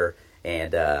 favor,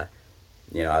 and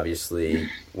obviously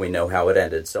we know how it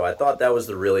ended. So I thought that was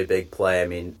the really big play. I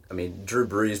mean, Drew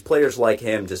Brees, players like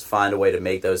him just find a way to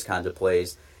make those kinds of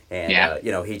plays, and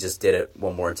he just did it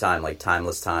one more time, like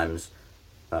countless times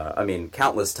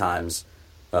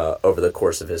over the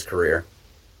course of his career.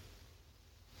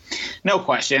 No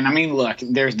question. I mean, look,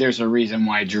 there's a reason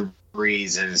why Drew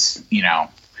Brees is,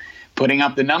 putting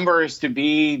up the numbers to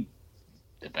be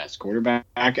the best quarterback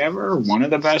ever, one of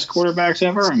the best quarterbacks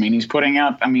ever. I mean, he's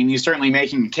certainly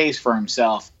making a case for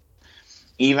himself.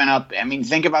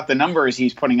 Think about the numbers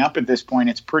he's putting up at this point.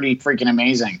 It's pretty freaking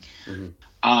amazing.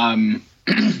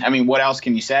 Mm-hmm. What else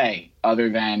can you say other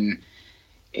than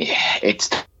it's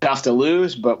tough to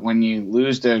lose, but when you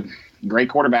lose to great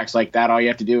quarterbacks like that, all you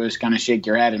have to do is kind of shake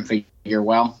your head and figure,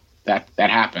 well, that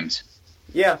happens.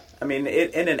 Yeah, in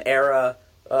an era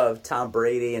of Tom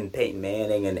Brady and Peyton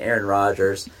Manning and Aaron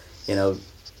Rodgers,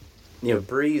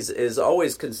 Brees is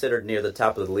always considered near the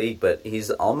top of the league, but he's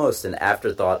almost an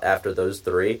afterthought after those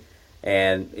three.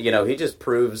 And, he just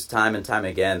proves time and time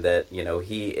again that,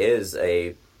 he is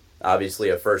obviously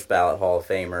a first ballot Hall of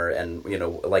Famer and,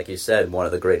 like you said, one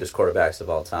of the greatest quarterbacks of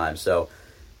all time. So,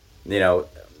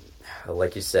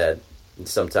 like you said,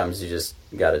 sometimes you just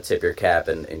got to tip your cap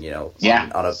and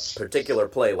on a particular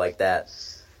play like that,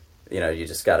 you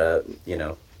just got to,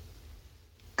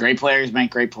 Great players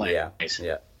make great plays.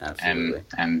 Yeah, absolutely.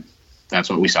 And that's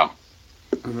what we saw.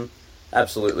 Mm-hmm.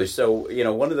 Absolutely. So,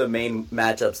 one of the main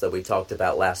matchups that we talked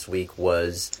about last week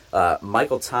was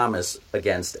Michael Thomas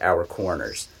against our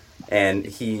corners. And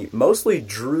he mostly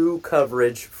drew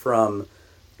coverage from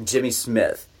Jimmy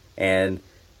Smith. And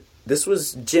this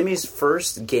was Jimmy's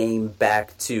first game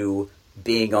back to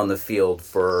being on the field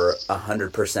for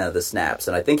 100% of the snaps.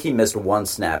 And I think he missed one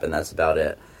snap, and that's about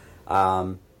it.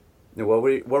 What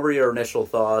were your initial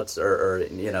thoughts, or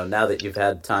now that you've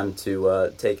had time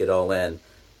to take it all in,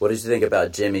 what did you think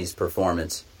about Jimmy's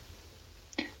performance?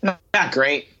 Not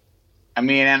great. I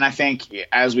mean, and I think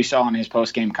as we saw in his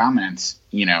post game comments,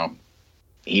 he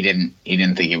didn't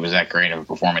think it was that great of a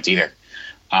performance either.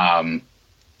 I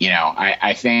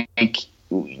think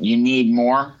you need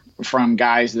more from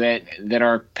guys that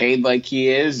are paid like he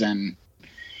is, and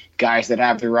guys that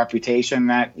have the reputation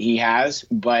that he has.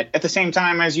 But at the same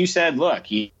time, as you said, look,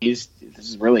 this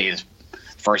is really his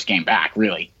first game back,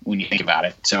 really, when you think about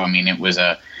it. So I mean, it was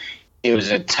a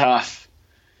tough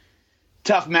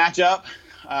matchup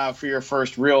for your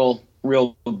first real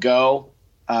go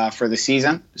for the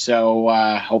season. So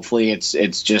hopefully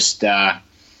it's just up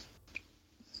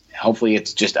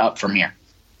from here.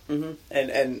 Mm-hmm.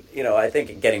 And I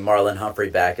think getting Marlon Humphrey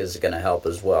back is going to help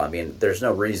as well. I mean, there's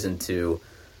no reason to,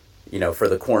 for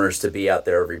the corners to be out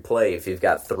there every play if you've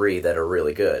got three that are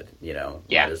really good. Yeah,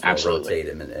 might as well absolutely.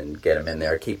 rotate them and get them in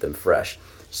there, keep them fresh.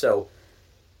 So,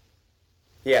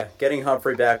 yeah, getting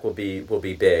Humphrey back will be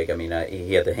big. I mean,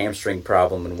 he had the hamstring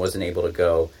problem and wasn't able to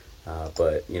go,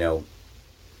 but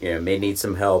may need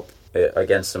some help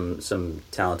against some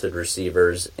talented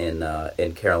receivers in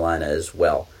Carolina as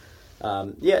well.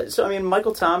 So I mean,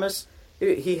 Michael Thomas,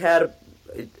 he had,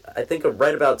 I think,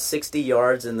 right about 60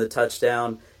 yards in the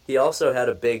touchdown. He also had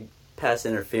a big pass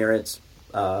interference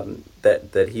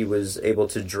that he was able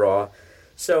to draw.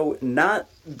 So not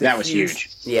that was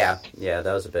huge. Yeah,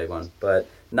 that was a big one, but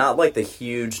not like the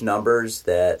huge numbers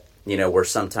that we're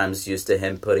sometimes used to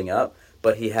him putting up.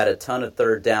 But he had a ton of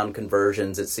third down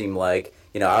conversions. It seemed like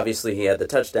obviously he had the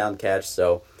touchdown catch,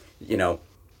 so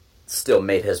still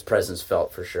made his presence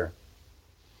felt for sure.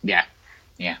 Yeah.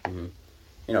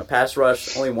 Mm-hmm. Pass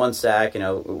rush, only one sack.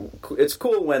 It's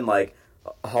cool when like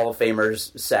Hall of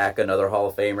Famers sack another Hall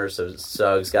of Famer. So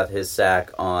Suggs got his sack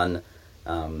on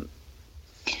Drew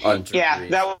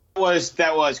Brees.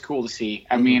 that was cool to see.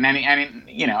 I mean, anytime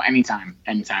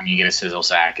you get a sizzle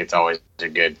sack, it's always a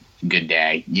good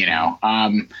day.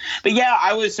 But yeah,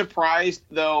 I was surprised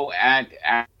though at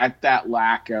that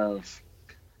lack of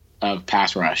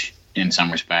pass rush in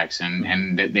some respects,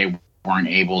 and that they weren't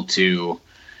able to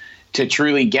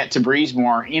truly get to Brees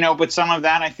more, but some of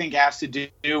that I think has to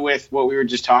do with what we were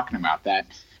just talking about, that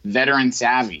veteran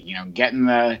savvy, getting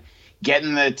the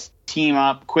team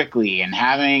up quickly and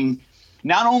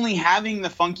not only having the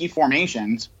funky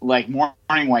formations like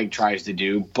Morningweg tries to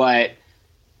do, but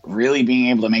really being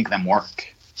able to make them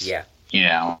work. Yeah.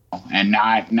 And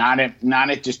not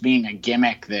it just being a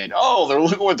gimmick that,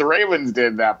 look what the Ravens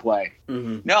did that play.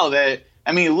 Mm-hmm. No,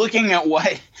 looking at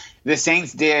what the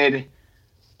Saints did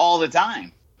all the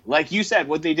time, like you said,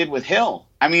 what they did with Hill.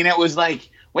 I mean, it was like,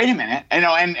 wait a minute, and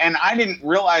I didn't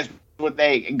realize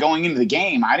going into the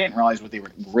game, I didn't realize what they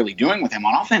were really doing with him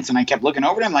on offense, and I kept looking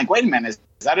over to him like, wait a minute, is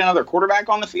that another quarterback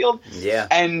on the field? Yeah.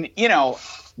 And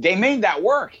they made that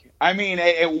work. I mean,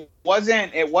 it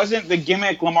wasn't the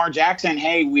gimmick Lamar Jackson,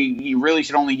 hey, you really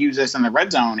should only use this in the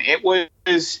red zone. It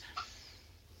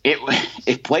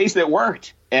plays that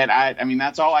worked. And I mean,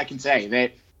 that's all I can say.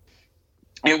 That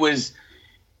it was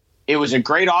a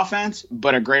great offense,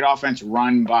 but a great offense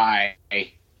run by,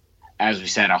 as we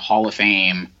said, a Hall of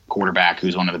Fame quarterback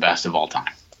who's one of the best of all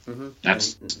time. Mm-hmm.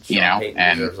 That's Sean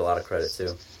Payton deserves a lot of credit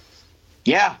too.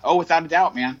 Yeah, without a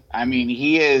doubt, man. I mean,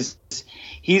 he's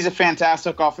a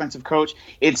fantastic offensive coach.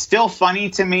 It's still funny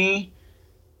to me,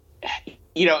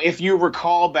 if you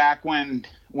recall back when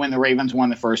the Ravens won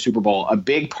the first Super Bowl, a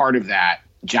big part of that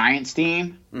Giants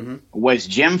team mm-hmm. was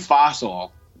Jim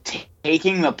Fossil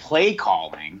taking the play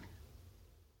calling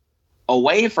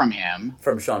away from him.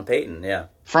 From Sean Payton, yeah.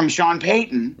 From Sean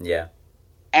Payton. Yeah.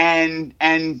 And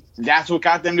that's what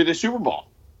got them to the Super Bowl.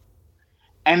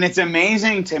 And it's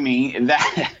amazing to me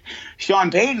that Sean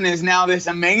Payton is now this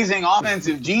amazing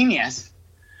offensive genius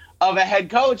of a head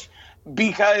coach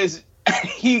because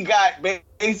he got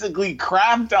basically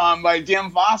crapped on by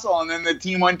Jim Fossil, and then the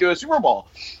team went to a Super Bowl.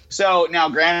 So now,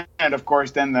 granted, of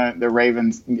course, then the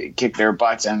Ravens kicked their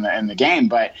butts in the game.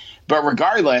 But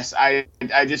regardless, I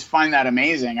just find that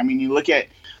amazing. I mean,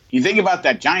 you think about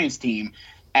that Giants team,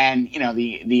 and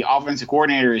the offensive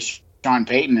coordinator is Sean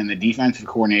Payton, and the defensive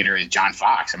coordinator is John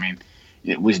Fox. I mean,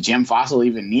 was Jim Fossil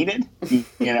even needed? I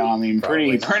mean,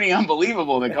 pretty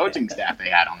unbelievable the coaching staff they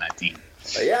had on that team.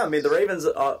 Yeah, I mean, the Ravens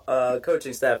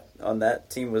coaching staff on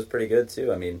that team was pretty good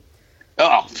too. I mean,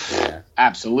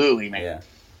 absolutely, man. Yeah.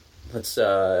 Let's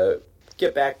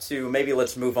get back to,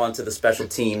 let's move on to the special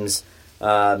teams.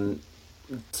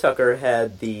 Tucker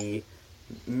had the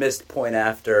missed point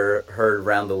after heard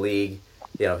around the league.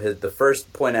 The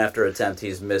first point after attempt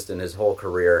he's missed in his whole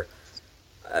career.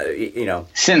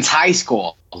 Since high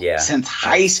school. Yeah. Since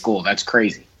high school. That's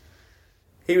crazy.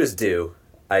 He was due.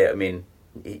 I mean,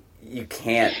 you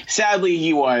can't. Sadly,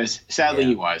 he was.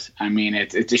 He was. I mean,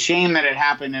 it's a shame that it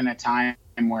happened in a time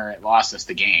where it lost us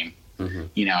the game. Mm-hmm.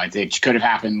 It could have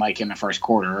happened like in the first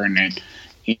quarter, and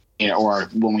or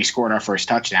when we scored our first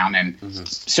touchdown, and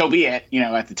so be it.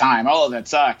 At the time, that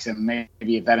sucks, and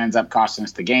maybe if that ends up costing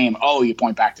us the game, you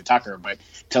point back to Tucker. But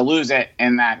to lose it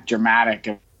in that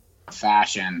dramatic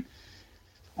fashion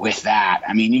with that,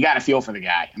 I mean, you got to feel for the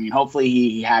guy. I mean, hopefully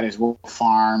he had his Wolf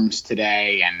Farms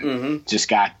today and just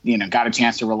got a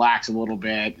chance to relax a little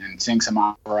bit and sing some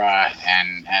opera,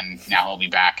 and now he'll be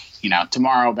back,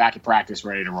 tomorrow back at practice,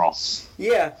 ready to roll.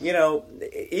 Yeah,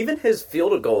 even his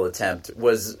field goal attempt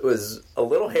was a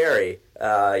little hairy.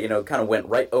 Kind of went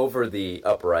right over the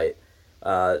upright,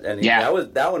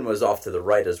 that one was off to the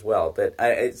right as well. But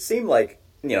it seemed like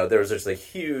there was just a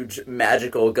huge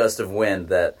magical gust of wind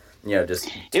that.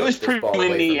 It was pretty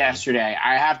windy yesterday.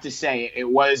 I have to say it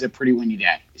was a pretty windy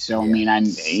day. So yeah. I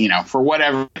mean, for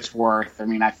whatever it's worth, I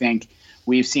mean, I think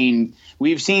we've seen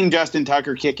Justin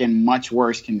Tucker kick in much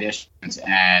worse conditions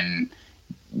and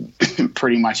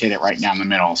pretty much hit it right down the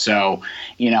middle. So,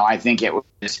 I think it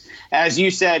was, as you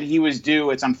said, he was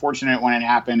due. It's unfortunate when it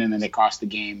happened and then they cost the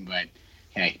game, but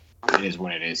hey, it is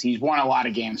what it is. He's won a lot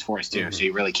of games for us too, so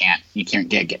you really can't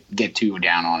get too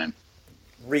down on him.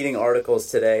 Reading articles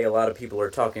today, a lot of people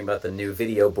are talking about the new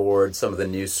video board, some of the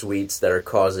new suites that are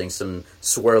causing some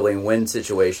swirling wind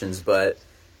situations, but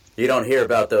you don't hear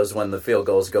about those when the field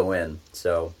goals go in.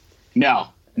 So No,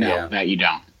 that you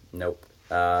don't. Nope.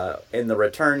 In the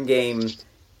return game,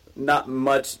 not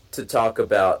much to talk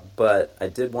about, but I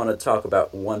did want to talk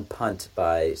about one punt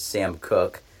by Sam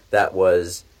Cook that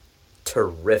was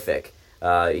terrific.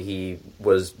 He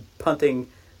was punting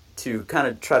to kind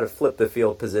of try to flip the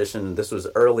field position. This was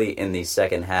early in the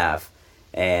second half,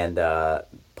 and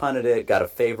punted it, got a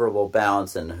favorable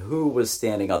bounce, and who was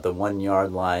standing at the 1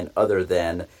 yard line other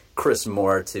than Chris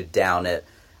Moore to down it?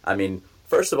 I mean,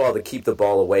 first of all, to keep the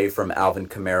ball away from Alvin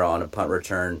Kamara on a punt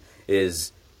return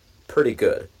is pretty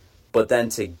good, but then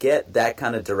to get that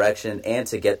kind of direction and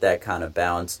to get that kind of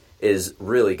bounce is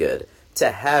really good. To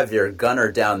have your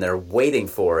gunner down there waiting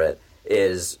for it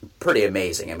is pretty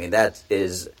amazing. I mean, that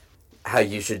is how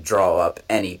you should draw up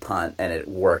any punt, and it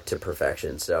worked to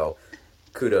perfection. So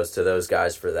kudos to those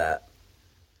guys for that.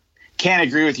 Can't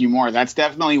agree with you more. That's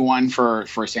definitely one for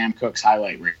Sam Cook's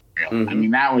highlight reel. Mm-hmm. I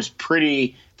mean, that was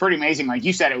pretty amazing. Like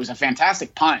you said, it was a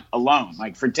fantastic punt alone.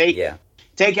 Like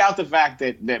take out the fact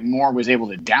that Moore was able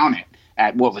to down it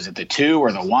at, what was it, the 2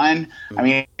 or the 1? Mm-hmm. I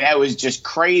mean, that was just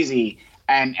crazy.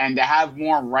 And to have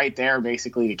Moore right there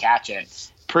basically to catch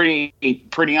it, pretty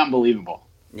unbelievable.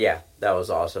 Yeah, that was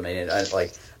awesome. I mean,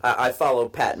 I follow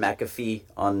Pat McAfee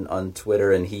on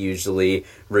Twitter, and he usually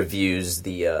reviews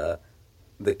the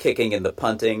kicking and the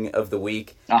punting of the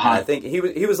week. And I think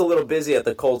he was a little busy at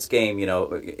the Colts game.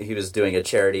 He was doing a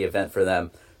charity event for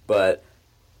them, but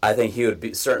I think he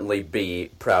would certainly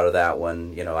be proud of that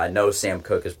one. I know Sam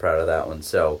Cook is proud of that one.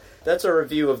 So that's a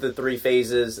review of the 3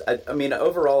 phases. I mean,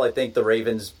 overall, I think the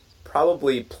Ravens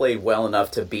probably played well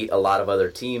enough to beat a lot of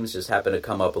other teams, just happened to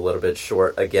come up a little bit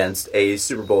short against a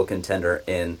Super Bowl contender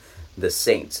in the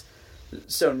Saints.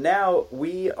 So now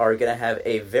we are going to have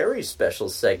a very special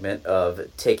segment of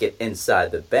Take It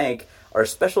Inside the Bank. Our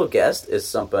special guest is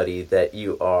somebody that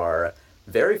you are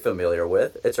very familiar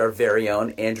with. It's our very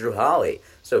own Andrew Holly.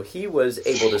 So he was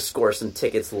able to score some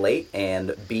tickets late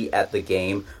and be at the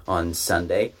game on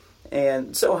Sunday.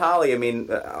 And so, Holly, I mean,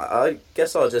 I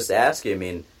guess I'll just ask you, I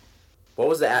mean, what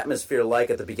was the atmosphere like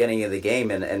at the beginning of the game?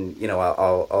 And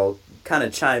I'll kind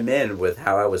of chime in with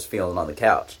how I was feeling on the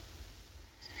couch.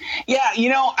 Yeah,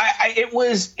 it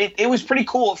was pretty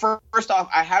cool. First off,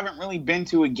 I haven't really been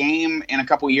to a game in a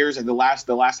couple years. The last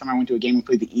time I went to a game, we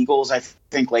played the Eagles, I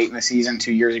think, late in the season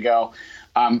 2 years ago.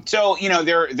 So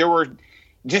there were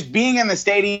just being in the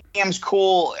stadium's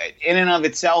cool in and of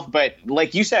itself. But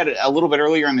like you said a little bit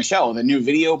earlier in the show, the new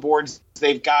video boards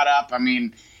they've got up. I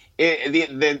mean,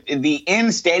 the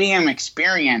in-stadium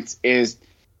experience is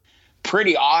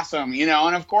pretty awesome,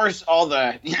 and of course all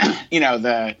the,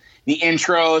 the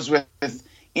intros with,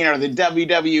 the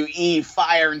WWE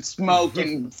fire and smoke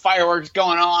and fireworks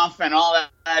going off and all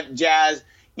that jazz,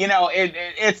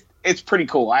 it's pretty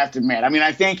cool, I have to admit. I mean,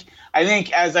 I think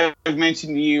as I've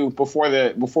mentioned to you before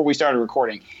we started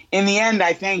recording, in the end,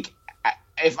 I think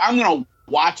if I'm going to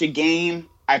watch a game,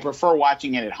 I prefer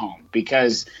watching it at home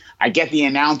because I get the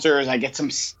announcers, I get some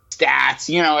stats,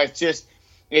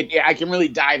 I can really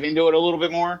dive into it a little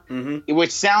bit more,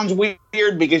 which sounds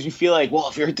weird because you feel like, well,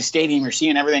 if you're at the stadium, you're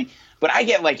seeing everything. But I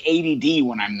get like ADD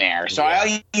when I'm there. So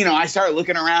I start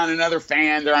looking around at other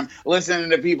fans, or I'm listening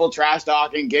to people trash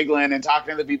talking, giggling, and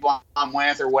talking to the people I'm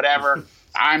with or whatever.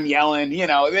 I'm yelling,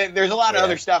 there's a lot of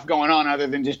other stuff going on other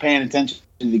than just paying attention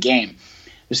to the game.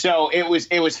 So it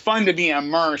was fun to be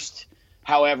immersed,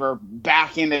 however,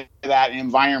 back into that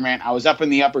environment. I was up in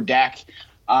the upper deck.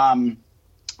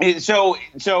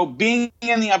 So being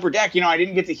in the upper deck, I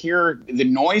didn't get to hear the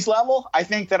noise level I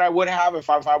think that I would have if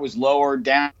I was lower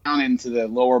down into the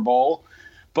lower bowl.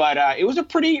 But it was a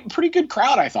pretty good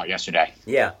crowd, I thought, yesterday.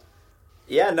 Yeah.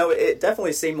 Yeah, no, it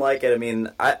definitely seemed like it. I mean,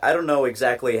 I don't know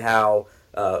exactly how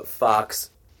Fox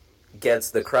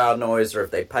gets the crowd noise or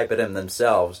if they pipe it in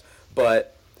themselves,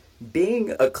 but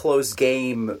being a close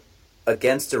game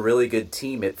against a really good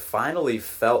team, it finally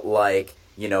felt like,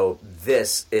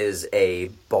 this is a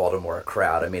Baltimore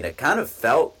crowd. I mean, it kind of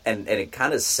felt and it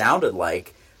kind of sounded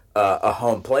like a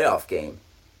home playoff game.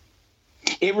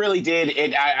 It really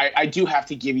did. I do have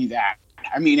to give you that.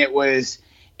 I mean, it was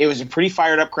a pretty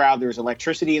fired up crowd. There was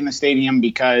electricity in the stadium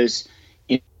because,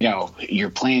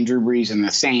 you're playing Drew Brees and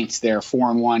the Saints. They're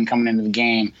 4-1 coming into the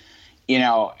game.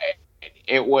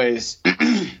 It was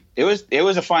it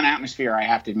was a fun atmosphere, I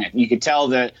have to admit. You could tell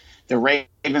that the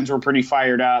Ravens were pretty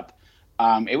fired up.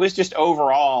 It was just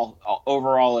overall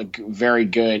a very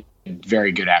good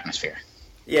atmosphere.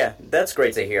 Yeah, that's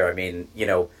great to hear. I mean,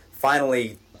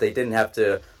 finally they didn't have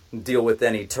to deal with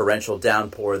any torrential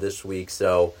downpour this week.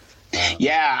 So,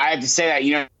 yeah, I have to say that.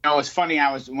 It was funny.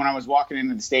 When I was walking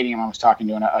into the stadium, I was talking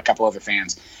to a couple other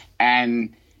fans,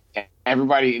 and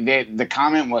everybody, the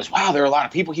comment was, "Wow, there are a lot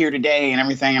of people here today," and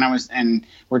everything. And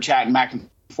we're chatting back and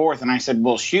forth, and I said,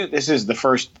 "Well, shoot, this is the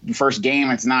first game.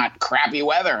 It's not crappy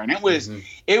weather," and it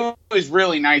was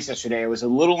really nice yesterday. It was a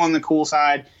little on the cool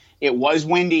side. It was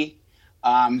windy,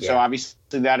 so obviously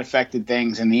that affected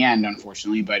things in the end,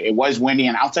 unfortunately. But it was windy,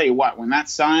 and I'll tell you what, when that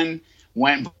sun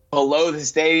went below the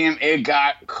stadium, it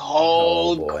got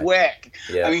cold quick.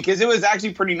 Yeah. I mean, because it was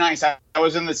actually pretty nice. I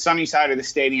was on the sunny side of the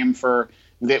stadium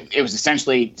it was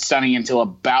essentially sunny until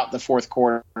about the fourth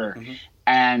quarter.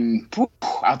 And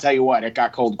I'll tell you what, it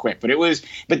got cold quick. But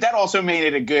that also made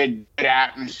it a good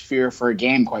atmosphere for a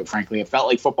game, quite frankly. It felt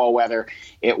like football weather.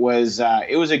 It was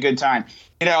a good time.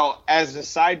 As a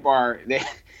sidebar,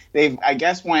 I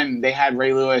guess when they had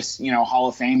Ray Lewis, Hall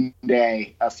of Fame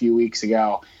Day a few weeks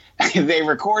ago, they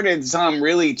recorded some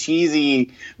really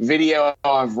cheesy video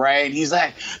of Ray, and he's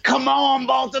like, "Come on,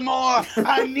 Baltimore,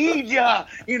 I need ya,"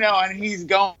 and he's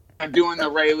doing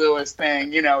the Ray Lewis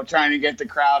thing, trying to get the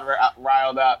crowd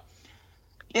riled up.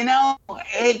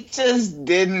 It just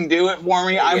didn't do it for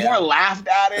me. I more laughed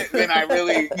at it than I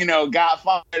really, got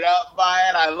fired up by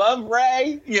it. I love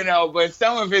Ray, but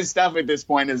some of his stuff at this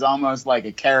point is almost like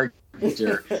a caricature.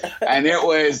 And it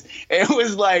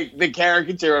was like the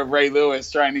caricature of Ray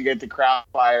Lewis trying to get the crowd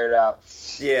fired up.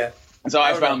 Yeah. So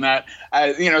I found that,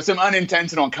 some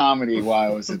unintentional comedy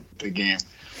while I was at the game.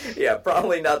 Yeah,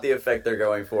 probably not the effect they're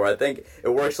going for. I think it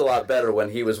works a lot better when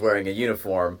he was wearing a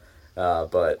uniform.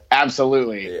 But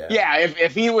absolutely, yeah.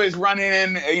 If he was running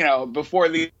in, before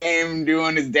the game,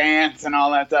 doing his dance and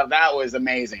all that stuff, that was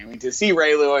amazing. I mean, to see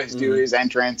Ray Lewis do his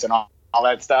entrance and all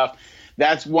that stuff,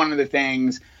 that's one of the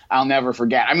things I'll never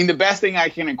forget. I mean, the best thing I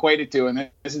can equate it to, and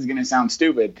this is going to sound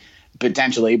stupid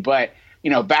potentially, but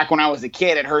back when I was a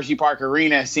kid at Hershey Park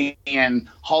Arena, seeing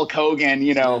Hulk Hogan,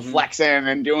 flexing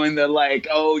and doing the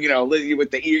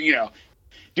with the ear,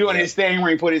 doing his thing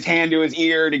where he put his hand to his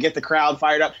ear to get the crowd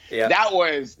fired up. Yeah. That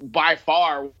was by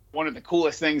far one of the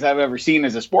coolest things I've ever seen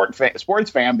as a sports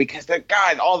fan, because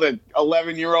all the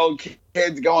 11-year-old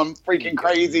kids going freaking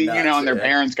crazy, and their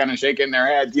parents kind of shaking their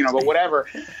heads, but whatever.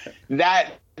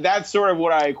 That's sort of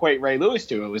what I equate Ray Lewis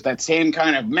to. It was that same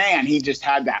kind of man. He just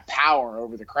had that power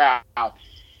over the crowd.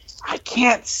 I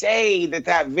can't say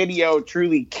that video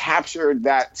truly captured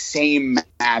that same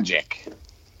magic.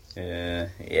 Yeah,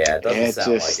 it doesn't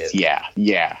sound like it.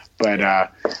 Yeah.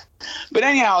 But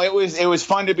anyhow, it was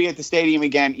fun to be at the stadium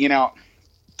again.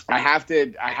 I have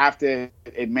to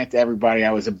admit to everybody,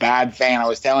 I was a bad fan. I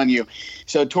was telling you.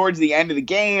 So towards the end of the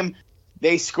game,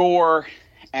 they score,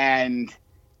 and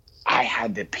I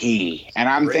had to pee. And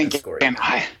I'm thinking,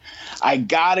 I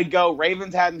gotta go.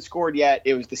 Ravens hadn't scored yet.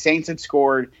 It was the Saints had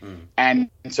scored, and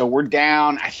so we're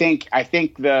down. I think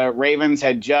the Ravens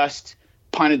had just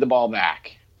punted the ball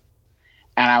back.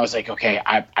 And I was like, okay,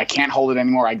 I can't hold it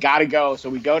anymore. I got to go. So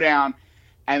we go down,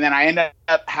 and then I end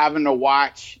up having to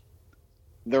watch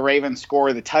the Ravens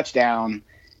score the touchdown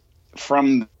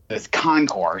from the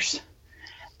concourse.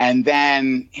 And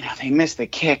then, they missed the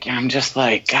kick, and I'm just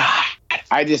like, God,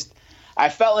 I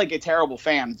felt like a terrible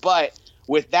fan. But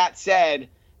with that said,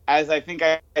 as I think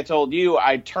I told you,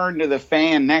 I turned to the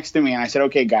fan next to me and I said,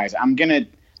 okay, guys, I'm gonna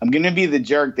be the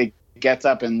jerk that gets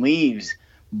up and leaves,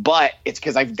 but it's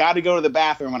because I've got to go to the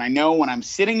bathroom, and I know when I'm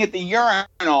sitting at the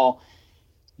urinal,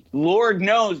 Lord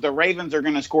knows the Ravens are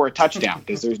going to score a touchdown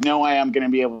because there's no way I'm going to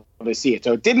be able to see it.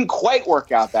 So it didn't quite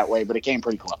work out that way, but it came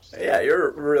pretty close. Yeah,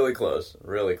 you're really close.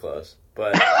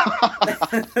 But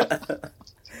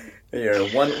you're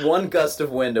one gust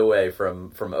of wind away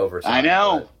from overtime. I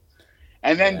know. But,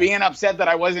 and then being upset that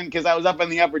I wasn't, because I was up in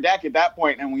the upper deck at that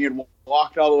point, and we had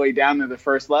walked all the way down to the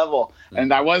first level,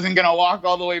 and I wasn't going to walk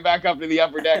all the way back up to the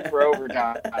upper deck for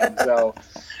overtime. So,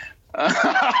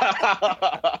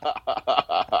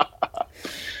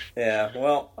 yeah,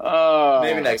 well,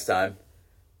 maybe next time.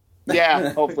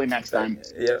 Yeah, hopefully next time.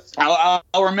 Yeah,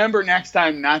 I'll remember next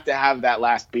time not to have that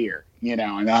last beer, and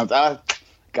I'll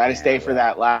got to stay for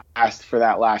that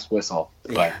last whistle.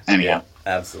 But anyhow,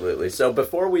 absolutely. So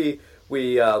before we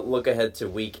look ahead to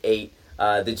Week 8,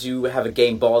 did you have a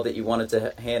game ball that you wanted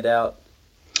to hand out?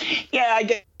 Yeah,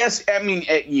 I guess. I mean,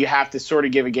 you have to sort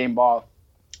of give a game ball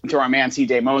to our man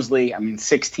C.J. Mosley. I mean,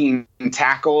 16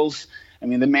 tackles. I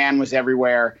mean, the man was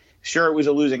everywhere. Sure, it was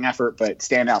a losing effort, but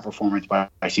standout performance by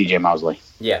C.J. Mosley.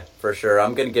 Yeah, for sure.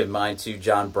 I'm going to give mine to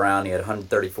John Brown. He had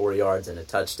 134 yards and a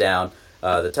touchdown.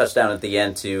 The touchdown at the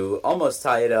end to almost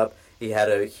tie it up. He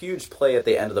had a huge play at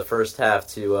the end of the first half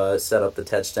to set up the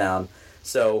touchdown.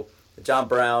 So John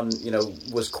Brown,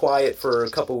 was quiet for a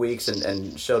couple weeks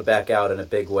and showed back out in a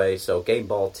big way. So game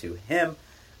ball to him.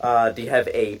 Do you have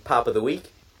a pop of the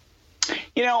week?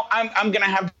 I'm going to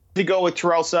have to go with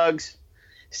Terrell Suggs.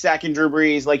 Sacking Drew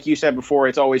Brees. Like you said before,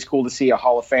 it's always cool to see a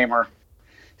Hall of Famer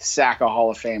sack a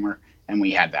Hall of Famer, and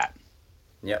we had that.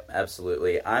 Yep,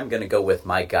 absolutely. I'm going to go with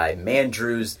my guy,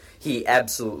 Mandrews. He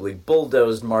absolutely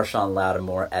bulldozed Marshawn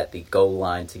Lattimore at the goal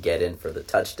line to get in for the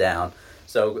touchdown.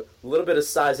 So a little bit of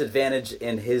size advantage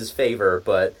in his favor,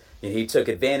 but he took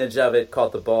advantage of it,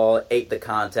 caught the ball, ate the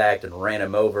contact, and ran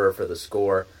him over for the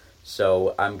score.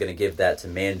 So I'm going to give that to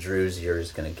Mandrews. You're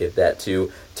just going to give that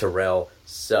to Terrell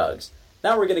Suggs.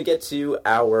 Now we're going to get to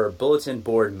our bulletin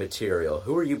board material.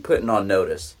 Who are you putting on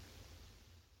notice?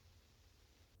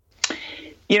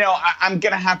 I'm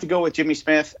going to have to go with Jimmy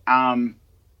Smith.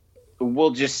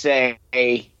 We'll just say,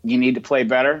 hey, you need to play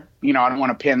better. I don't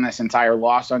want to pin this entire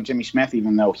loss on Jimmy Smith,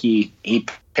 even though he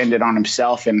pinned it on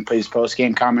himself in his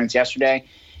post-game comments yesterday.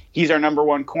 He's our number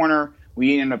one corner. We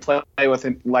need him to play with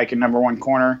it like a number one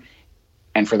corner.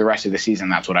 And for the rest of the season,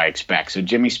 that's what I expect. So,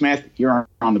 Jimmy Smith, you're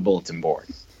on the bulletin board.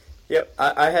 Yep,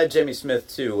 I had Jimmy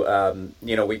Smith too.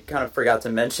 We kind of forgot to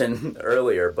mention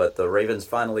earlier, but the Ravens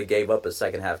finally gave up a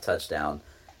second-half touchdown.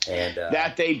 And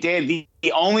that they did.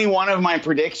 The only one of my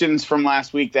predictions from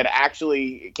last week that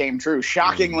actually came true.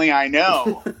 Shockingly, I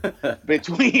know.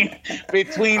 between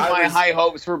my high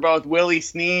hopes for both Willie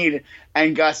Snead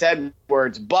and Gus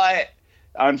Edwards, but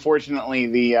unfortunately,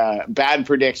 the bad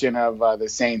prediction of the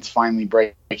Saints finally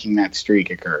breaking that streak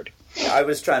occurred. I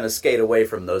was trying to skate away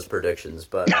from those predictions,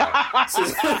 but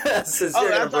since that's all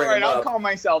right. I'll call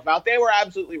myself out. They were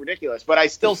absolutely ridiculous, but I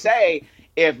still say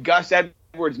if Gus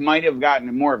Edwards might have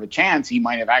gotten more of a chance, he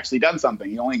might have actually done something.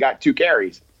 He only got 2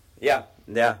 carries. Yeah.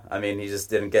 I mean, he just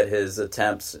didn't get his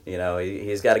attempts.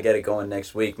 He's got to get it going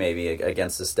next week, maybe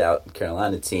against the stout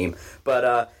Carolina team.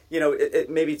 But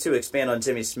maybe to expand on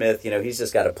Jimmy Smith, he's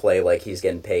just got to play like he's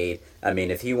getting paid. I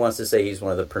mean, if he wants to say he's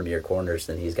one of the premier corners,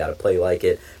 then he's got to play like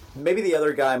it. Maybe the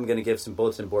other guy I'm going to give some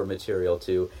bulletin board material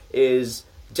to is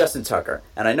Justin Tucker.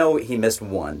 And I know he missed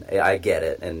one. I get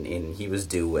it, and he was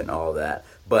due and all that.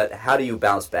 But how do you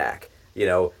bounce back?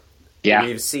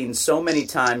 We've seen so many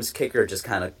times kicker just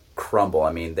kind of crumble.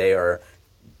 I mean, they are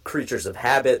creatures of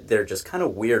habit. They're just kind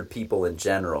of weird people in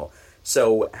general.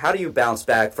 So how do you bounce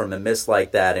back from a miss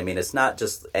like that? I mean, it's not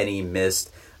just any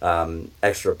missed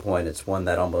extra point. It's one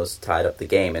that almost tied up the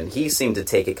game. And he seemed to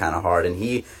take it kind of hard. And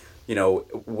he,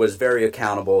 was very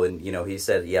accountable. And, he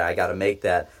said, yeah, I got to make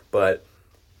that. But,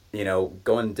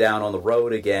 going down on the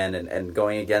road again and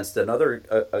going against another,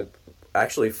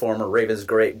 actually former Ravens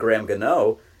great Graham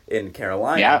Gano in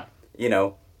Carolina,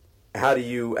 how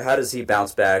does he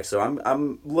bounce back? So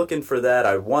I'm looking for that.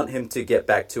 I want him to get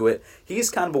back to it. He's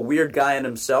kind of a weird guy in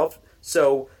himself,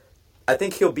 so I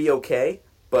think he'll be okay,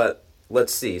 but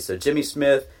let's see. So Jimmy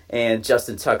Smith and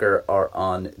Justin Tucker are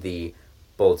on the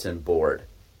bulletin board.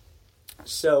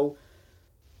 So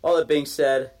all that being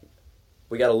said,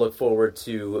 we got to look forward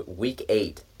to Week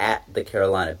 8 at the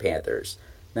Carolina Panthers.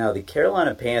 Now, the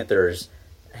Carolina Panthers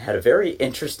had a very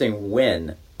interesting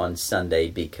win on Sunday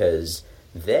because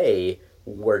They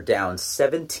were down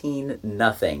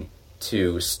 17-0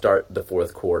 to start the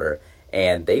fourth quarter,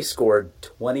 and they scored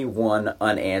 21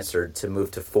 unanswered to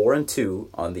move to 4-2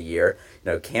 on the year.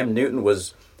 Cam Newton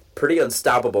was pretty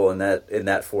unstoppable in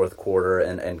that fourth quarter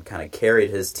and kind of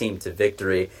carried his team to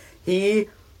victory. He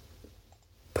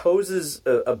poses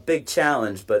a big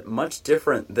challenge, but much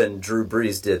different than Drew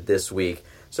Brees did this week.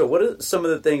 So what are some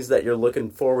of the things that you're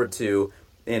looking forward to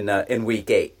in Week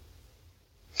 8?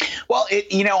 Well,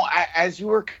 as you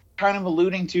were kind of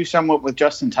alluding to somewhat with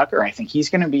Justin Tucker, I think he's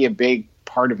going to be a big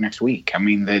part of next week. I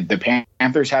mean, the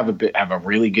Panthers have a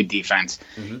really good defense.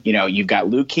 Mm-hmm. You've got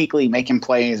Luke Kuechly making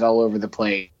plays all over the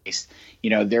place.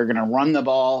 They're going to run the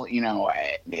ball.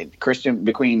 Between Christian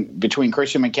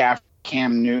McCaffrey,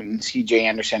 Cam Newton, C.J.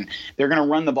 Anderson, they're going to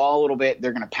run the ball a little bit.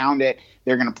 They're going to pound it.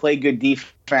 They're going to play good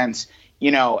defense.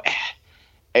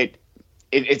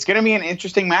 It's going to be an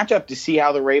interesting matchup to see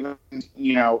how the Ravens,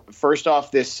 first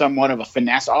off, this somewhat of a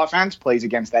finesse offense plays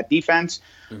against that defense.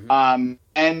 Mm-hmm.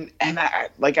 And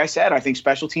like I said, I think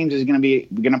special teams is going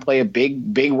to play a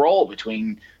big role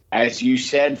between, as you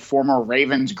said, former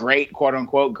Ravens great, quote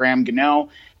unquote, Graham Gano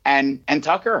and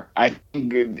Tucker. I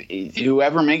think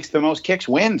whoever makes the most kicks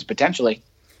wins potentially.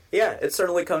 Yeah, it's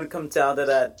certainly comes down to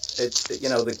that. It's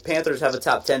the Panthers have a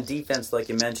top 10 defense, like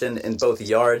you mentioned, in both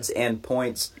yards and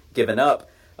points given up.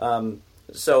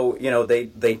 So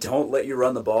they don't let you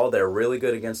run the ball. They're really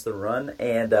good against the run,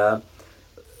 and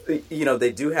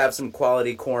they do have some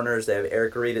quality corners. They have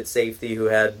Eric Reed at safety, who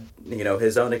had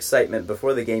his own excitement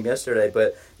before the game yesterday.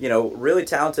 But really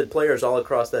talented players all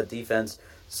across that defense.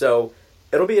 So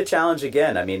it'll be a challenge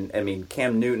again. I mean,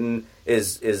 Cam Newton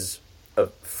is a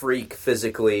freak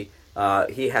physically.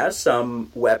 He has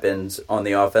some weapons on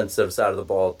the offensive side of the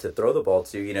ball to throw the ball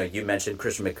to. You mentioned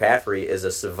Christian McCaffrey is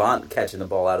a savant catching the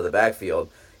ball out of the backfield.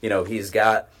 He's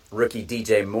got rookie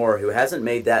DJ Moore, who hasn't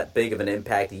made that big of an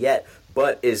impact yet,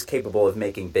 but is capable of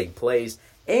making big plays.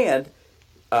 And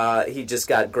he just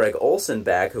got Greg Olsen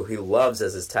back, who he loves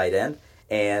as his tight end.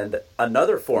 And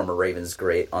another former Ravens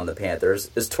great on the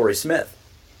Panthers is Torrey Smith.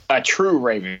 A true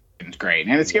Ravens great.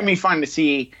 And it's going to be fun to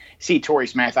see Torrey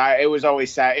Smith. It was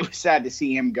always sad. It was sad to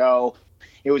see him go.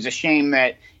 It was a shame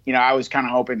that, I was kind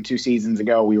of hoping 2 seasons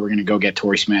ago we were going to go get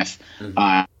Torrey Smith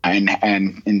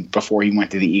and before he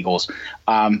went to the Eagles.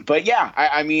 But yeah,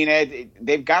 I mean,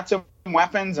 they've got some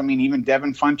weapons. I mean, even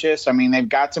Devin Funchess. I mean, they've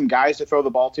got some guys to throw the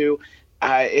ball to.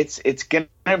 It's going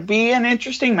to be an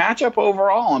interesting matchup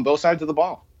overall on both sides of the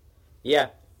ball. Yeah.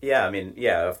 Yeah, I mean,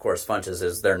 of course, Funchess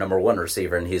is their number 1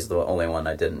 receiver, and he's the only one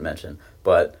I didn't mention.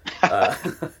 But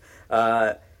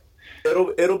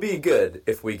it'll be good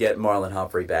if we get Marlon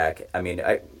Humphrey back. I mean,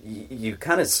 you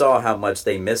kind of saw how much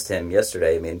they missed him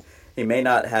yesterday. I mean, he may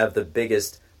not have the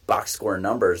biggest box score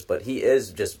numbers, but he is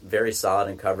just very solid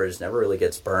in coverage, never really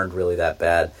gets burned really that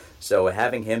bad. So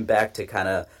having him back to kind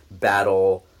of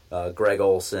battle Greg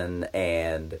Olsen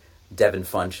and Devin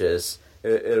Funchess,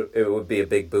 it would be a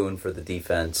big boon for the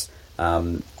defense.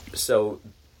 So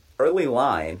early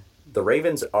line, the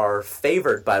Ravens are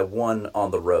favored by 1 on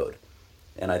the road.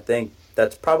 And I think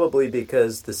that's probably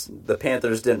because the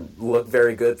Panthers didn't look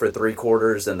very good for 3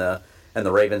 quarters and the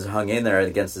Ravens hung in there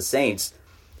against the Saints.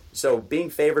 So being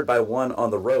favored by 1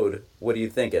 on the road, what are you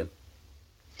thinking?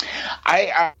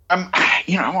 I'm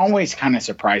always kind of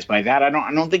surprised by that. I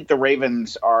don't think the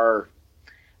Ravens are.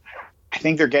 I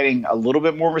think they're getting a little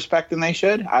bit more respect than they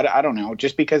should. I don't know.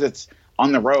 Just because it's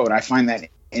on the road, I find that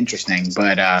interesting.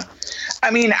 But,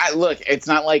 I mean, look, it's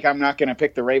not like I'm not going to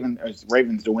pick the Ravens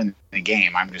to win the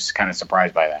game. I'm just kind of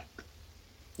surprised by that.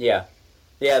 Yeah.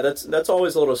 Yeah, that's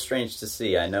always a little strange to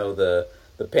see. I know the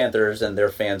Panthers and their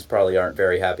fans probably aren't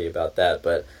very happy about that,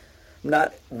 but I'm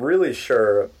not really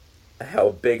sure how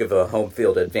big of a home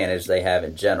field advantage they have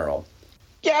in general.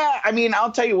 Yeah, I mean,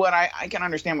 I'll tell you what, I can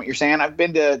understand what you're saying. I've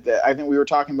been to, I think we were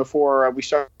talking before we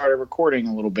started recording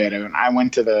a little bit, and I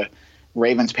went to the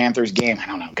Ravens-Panthers game. I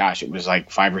don't know, gosh, it was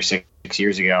like 5 or 6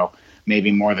 years ago,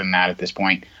 maybe more than that at this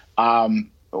point,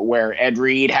 where Ed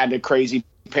Reed had the crazy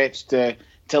pitch to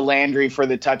Landry for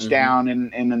the touchdown,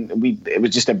 and it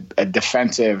was just a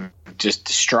defensive just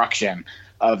destruction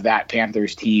of that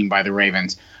Panthers team by the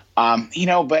Ravens.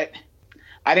 But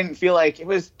I didn't feel like it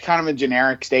was kind of a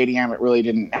generic stadium. It really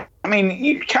didn't. I mean,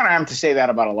 you kind of have to say that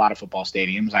about a lot of football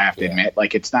stadiums. I have to admit,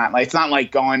 like it's not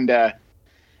like going to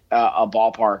a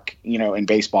ballpark, in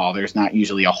baseball. There's not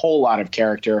usually a whole lot of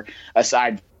character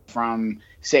aside from,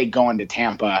 say, going to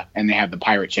Tampa and they have the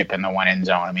pirate ship in the one end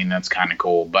zone. I mean, that's kind of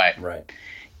cool, but right.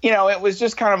 It was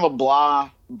just kind of a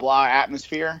blah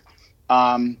atmosphere.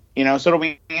 So it'll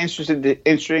be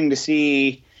interesting to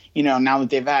see. Now that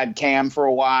they've had Cam for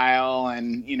a while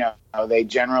and, they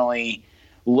generally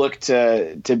look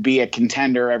to be a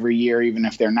contender every year, even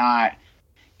if they're not.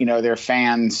 Their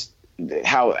fans,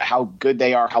 how good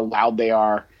they are, how loud they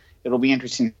are. It'll be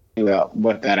interesting to see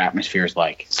what that atmosphere is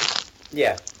like.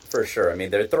 Yeah, for sure. I mean,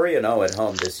 they're 3-0 at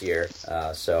home this year,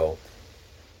 so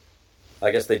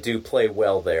I guess they do play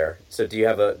well there. So do you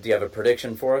have a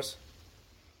prediction for us?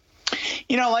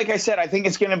 Like I said, I think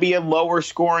it's going to be a lower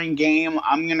scoring game.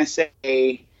 I'm going to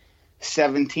say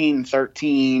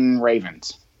 17-13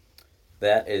 Ravens.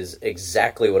 That is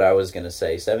exactly what I was going to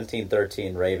say.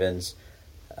 17-13 Ravens.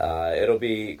 It'll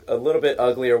be a little bit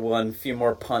uglier one, few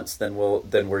more punts than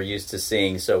we're used to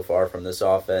seeing so far from this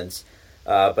offense.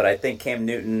 But I think Cam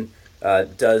Newton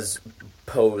does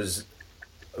pose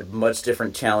a much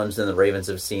different challenge than the Ravens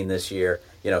have seen this year.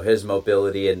 His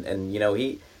mobility and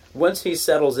he once he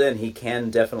settles in, he can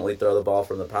definitely throw the ball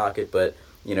from the pocket. But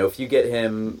if you get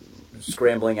him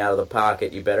scrambling out of the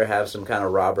pocket, you better have some kind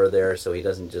of robber there so he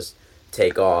doesn't just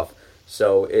take off.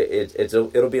 So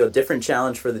it'll be a different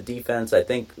challenge for the defense. I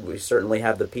think we certainly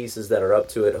have the pieces that are up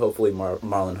to it. Hopefully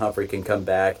Marlon Humphrey can come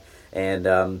back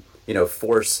and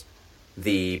force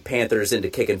the Panthers into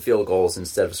kicking field goals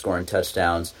instead of scoring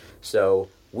touchdowns. So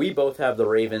we both have the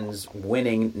Ravens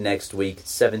winning next week,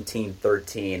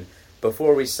 17-13.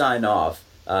 Before we sign off,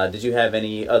 did you have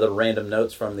any other random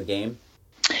notes from the game?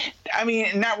 I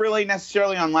mean, not really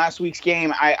necessarily on last week's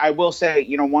game. I will say,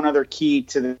 one other key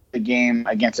to the game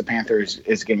against the Panthers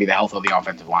is going to be the health of the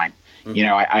offensive line.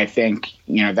 Mm-hmm. I think,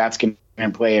 that's going to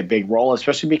play a big role,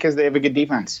 especially because they have a good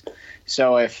defense.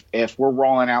 So if we're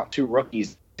rolling out two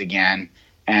rookies again,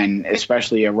 and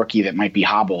especially a rookie that might be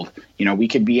hobbled, we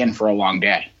could be in for a long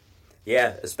day.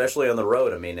 Yeah, especially on the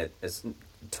road. I mean, it's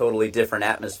totally different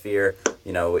atmosphere.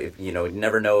 You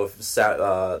never know if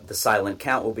the silent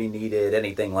count will be needed,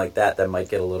 anything like that. That might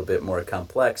get a little bit more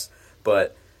complex.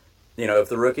 But if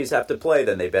the rookies have to play,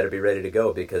 then they better be ready to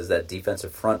go because that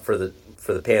defensive front for the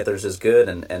Panthers is good,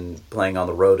 and playing on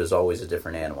the road is always a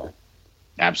different animal.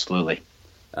 Absolutely.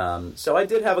 So I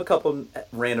did have a couple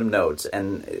random notes,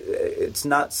 and it's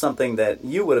not something that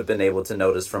you would have been able to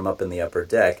notice from up in the upper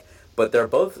deck, but they're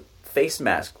both face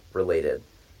mask related.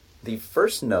 The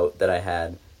first note that I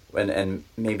had, and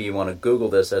maybe you want to Google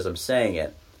this as I'm saying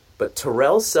it, but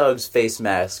Terrell Suggs' face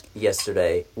mask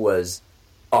yesterday was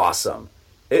awesome.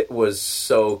 It was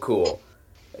so cool.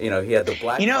 He had the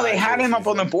black. They had him up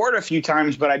on the board a few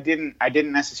times, but I didn't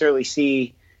necessarily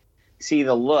see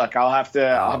the look. I'll have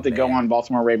to go on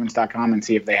BaltimoreRavens.com and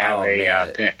see if they have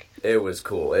a pick. It was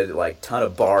cool. It ton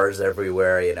of bars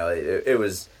everywhere. It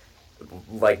was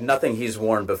like nothing he's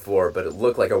worn before, but it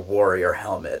looked like a Warrior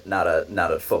helmet, not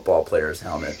a football player's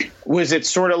helmet. Was it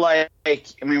sort of like,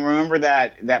 remember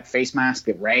that face mask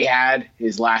that Ray had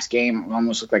his last game? It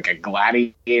almost looked like a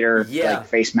gladiator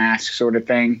face mask sort of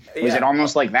thing. Was it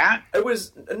almost like that? It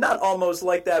was not almost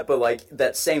like that, but like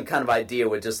that same kind of idea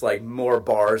with just like more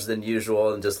bars than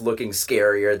usual and just looking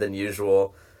scarier than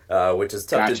usual, which is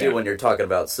tough to do when you're talking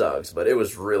about Suggs, but it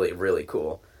was really, really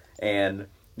cool. And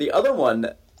the other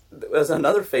one was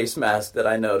another face mask that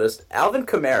I noticed. Alvin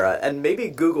Kamara, and maybe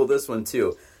Google this one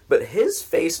too, but his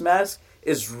face mask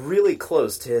is really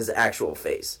close to his actual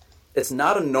face. It's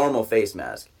not a normal face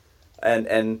mask.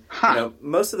 And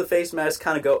most of the face masks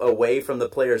kind of go away from the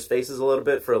players' faces a little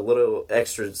bit for a little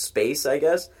extra space, I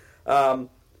guess.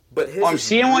 But his I'm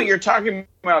seeing what you're talking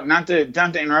about. Not to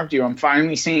interrupt you, I'm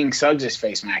finally seeing Suggs'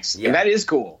 face mask. Yeah. That is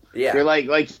cool. Yeah. They're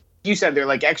like you said, they're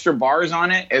like extra bars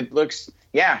on it. It looks...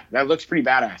 Yeah, that looks pretty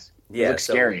badass. Yeah, it looks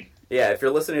scary. Yeah, if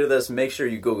you're listening to this, make sure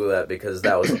you Google that because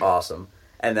that was awesome.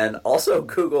 And then also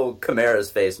Google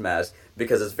Kamara's face mask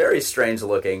because it's very strange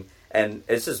looking and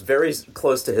it's just very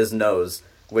close to his nose,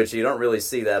 which you don't really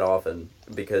see that often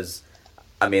because,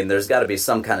 there's got to be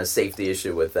some kind of safety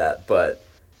issue with that, but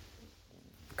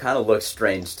kind of looks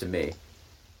strange to me.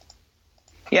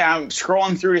 Yeah, I'm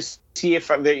scrolling through to see if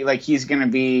he's going to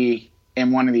be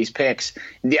in one of these picks.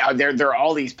 Yeah, there are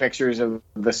all these pictures of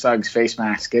the Suggs face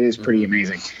mask. It is pretty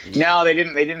amazing. No, they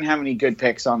didn't have any good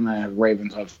picks on the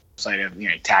Ravens website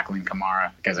of tackling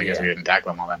Kamara because I guess we didn't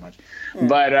tackle him all that much.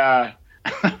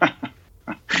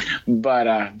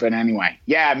 But anyway,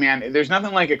 yeah, man, there's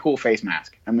nothing like a cool face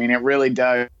mask. It really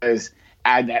does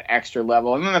add that extra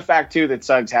level, and then the fact too that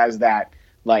Suggs has that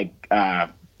the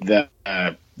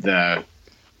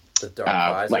dark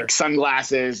visor. Like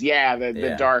sunglasses, the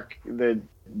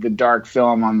dark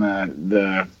film on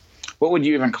the what would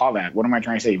you even call that? What am I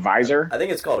trying to say? Visor? I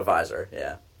think it's called a visor.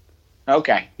 Yeah.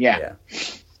 Okay. Yeah.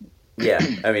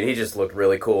 He just looked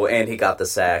really cool, and he got the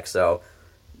sack. So,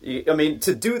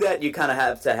 to do that, you kind of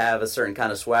have to have a certain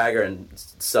kind of swagger, and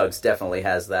Suggs definitely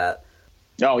has that.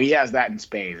 No, he has that in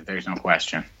spades. There's no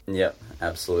question. Yep,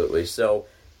 absolutely. So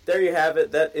there you have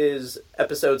it. That is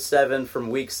episode 7 from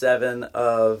week 7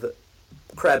 of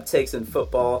Crab Takes in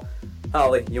Football.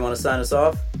 Holly, you want to sign us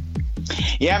off?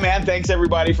 Yeah, man. Thanks,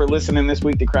 everybody, for listening this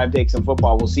week to Crab Takes in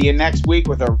Football. We'll see you next week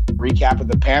with a recap of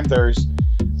the Panthers.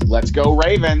 Let's go,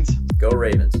 Ravens. Go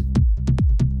Ravens.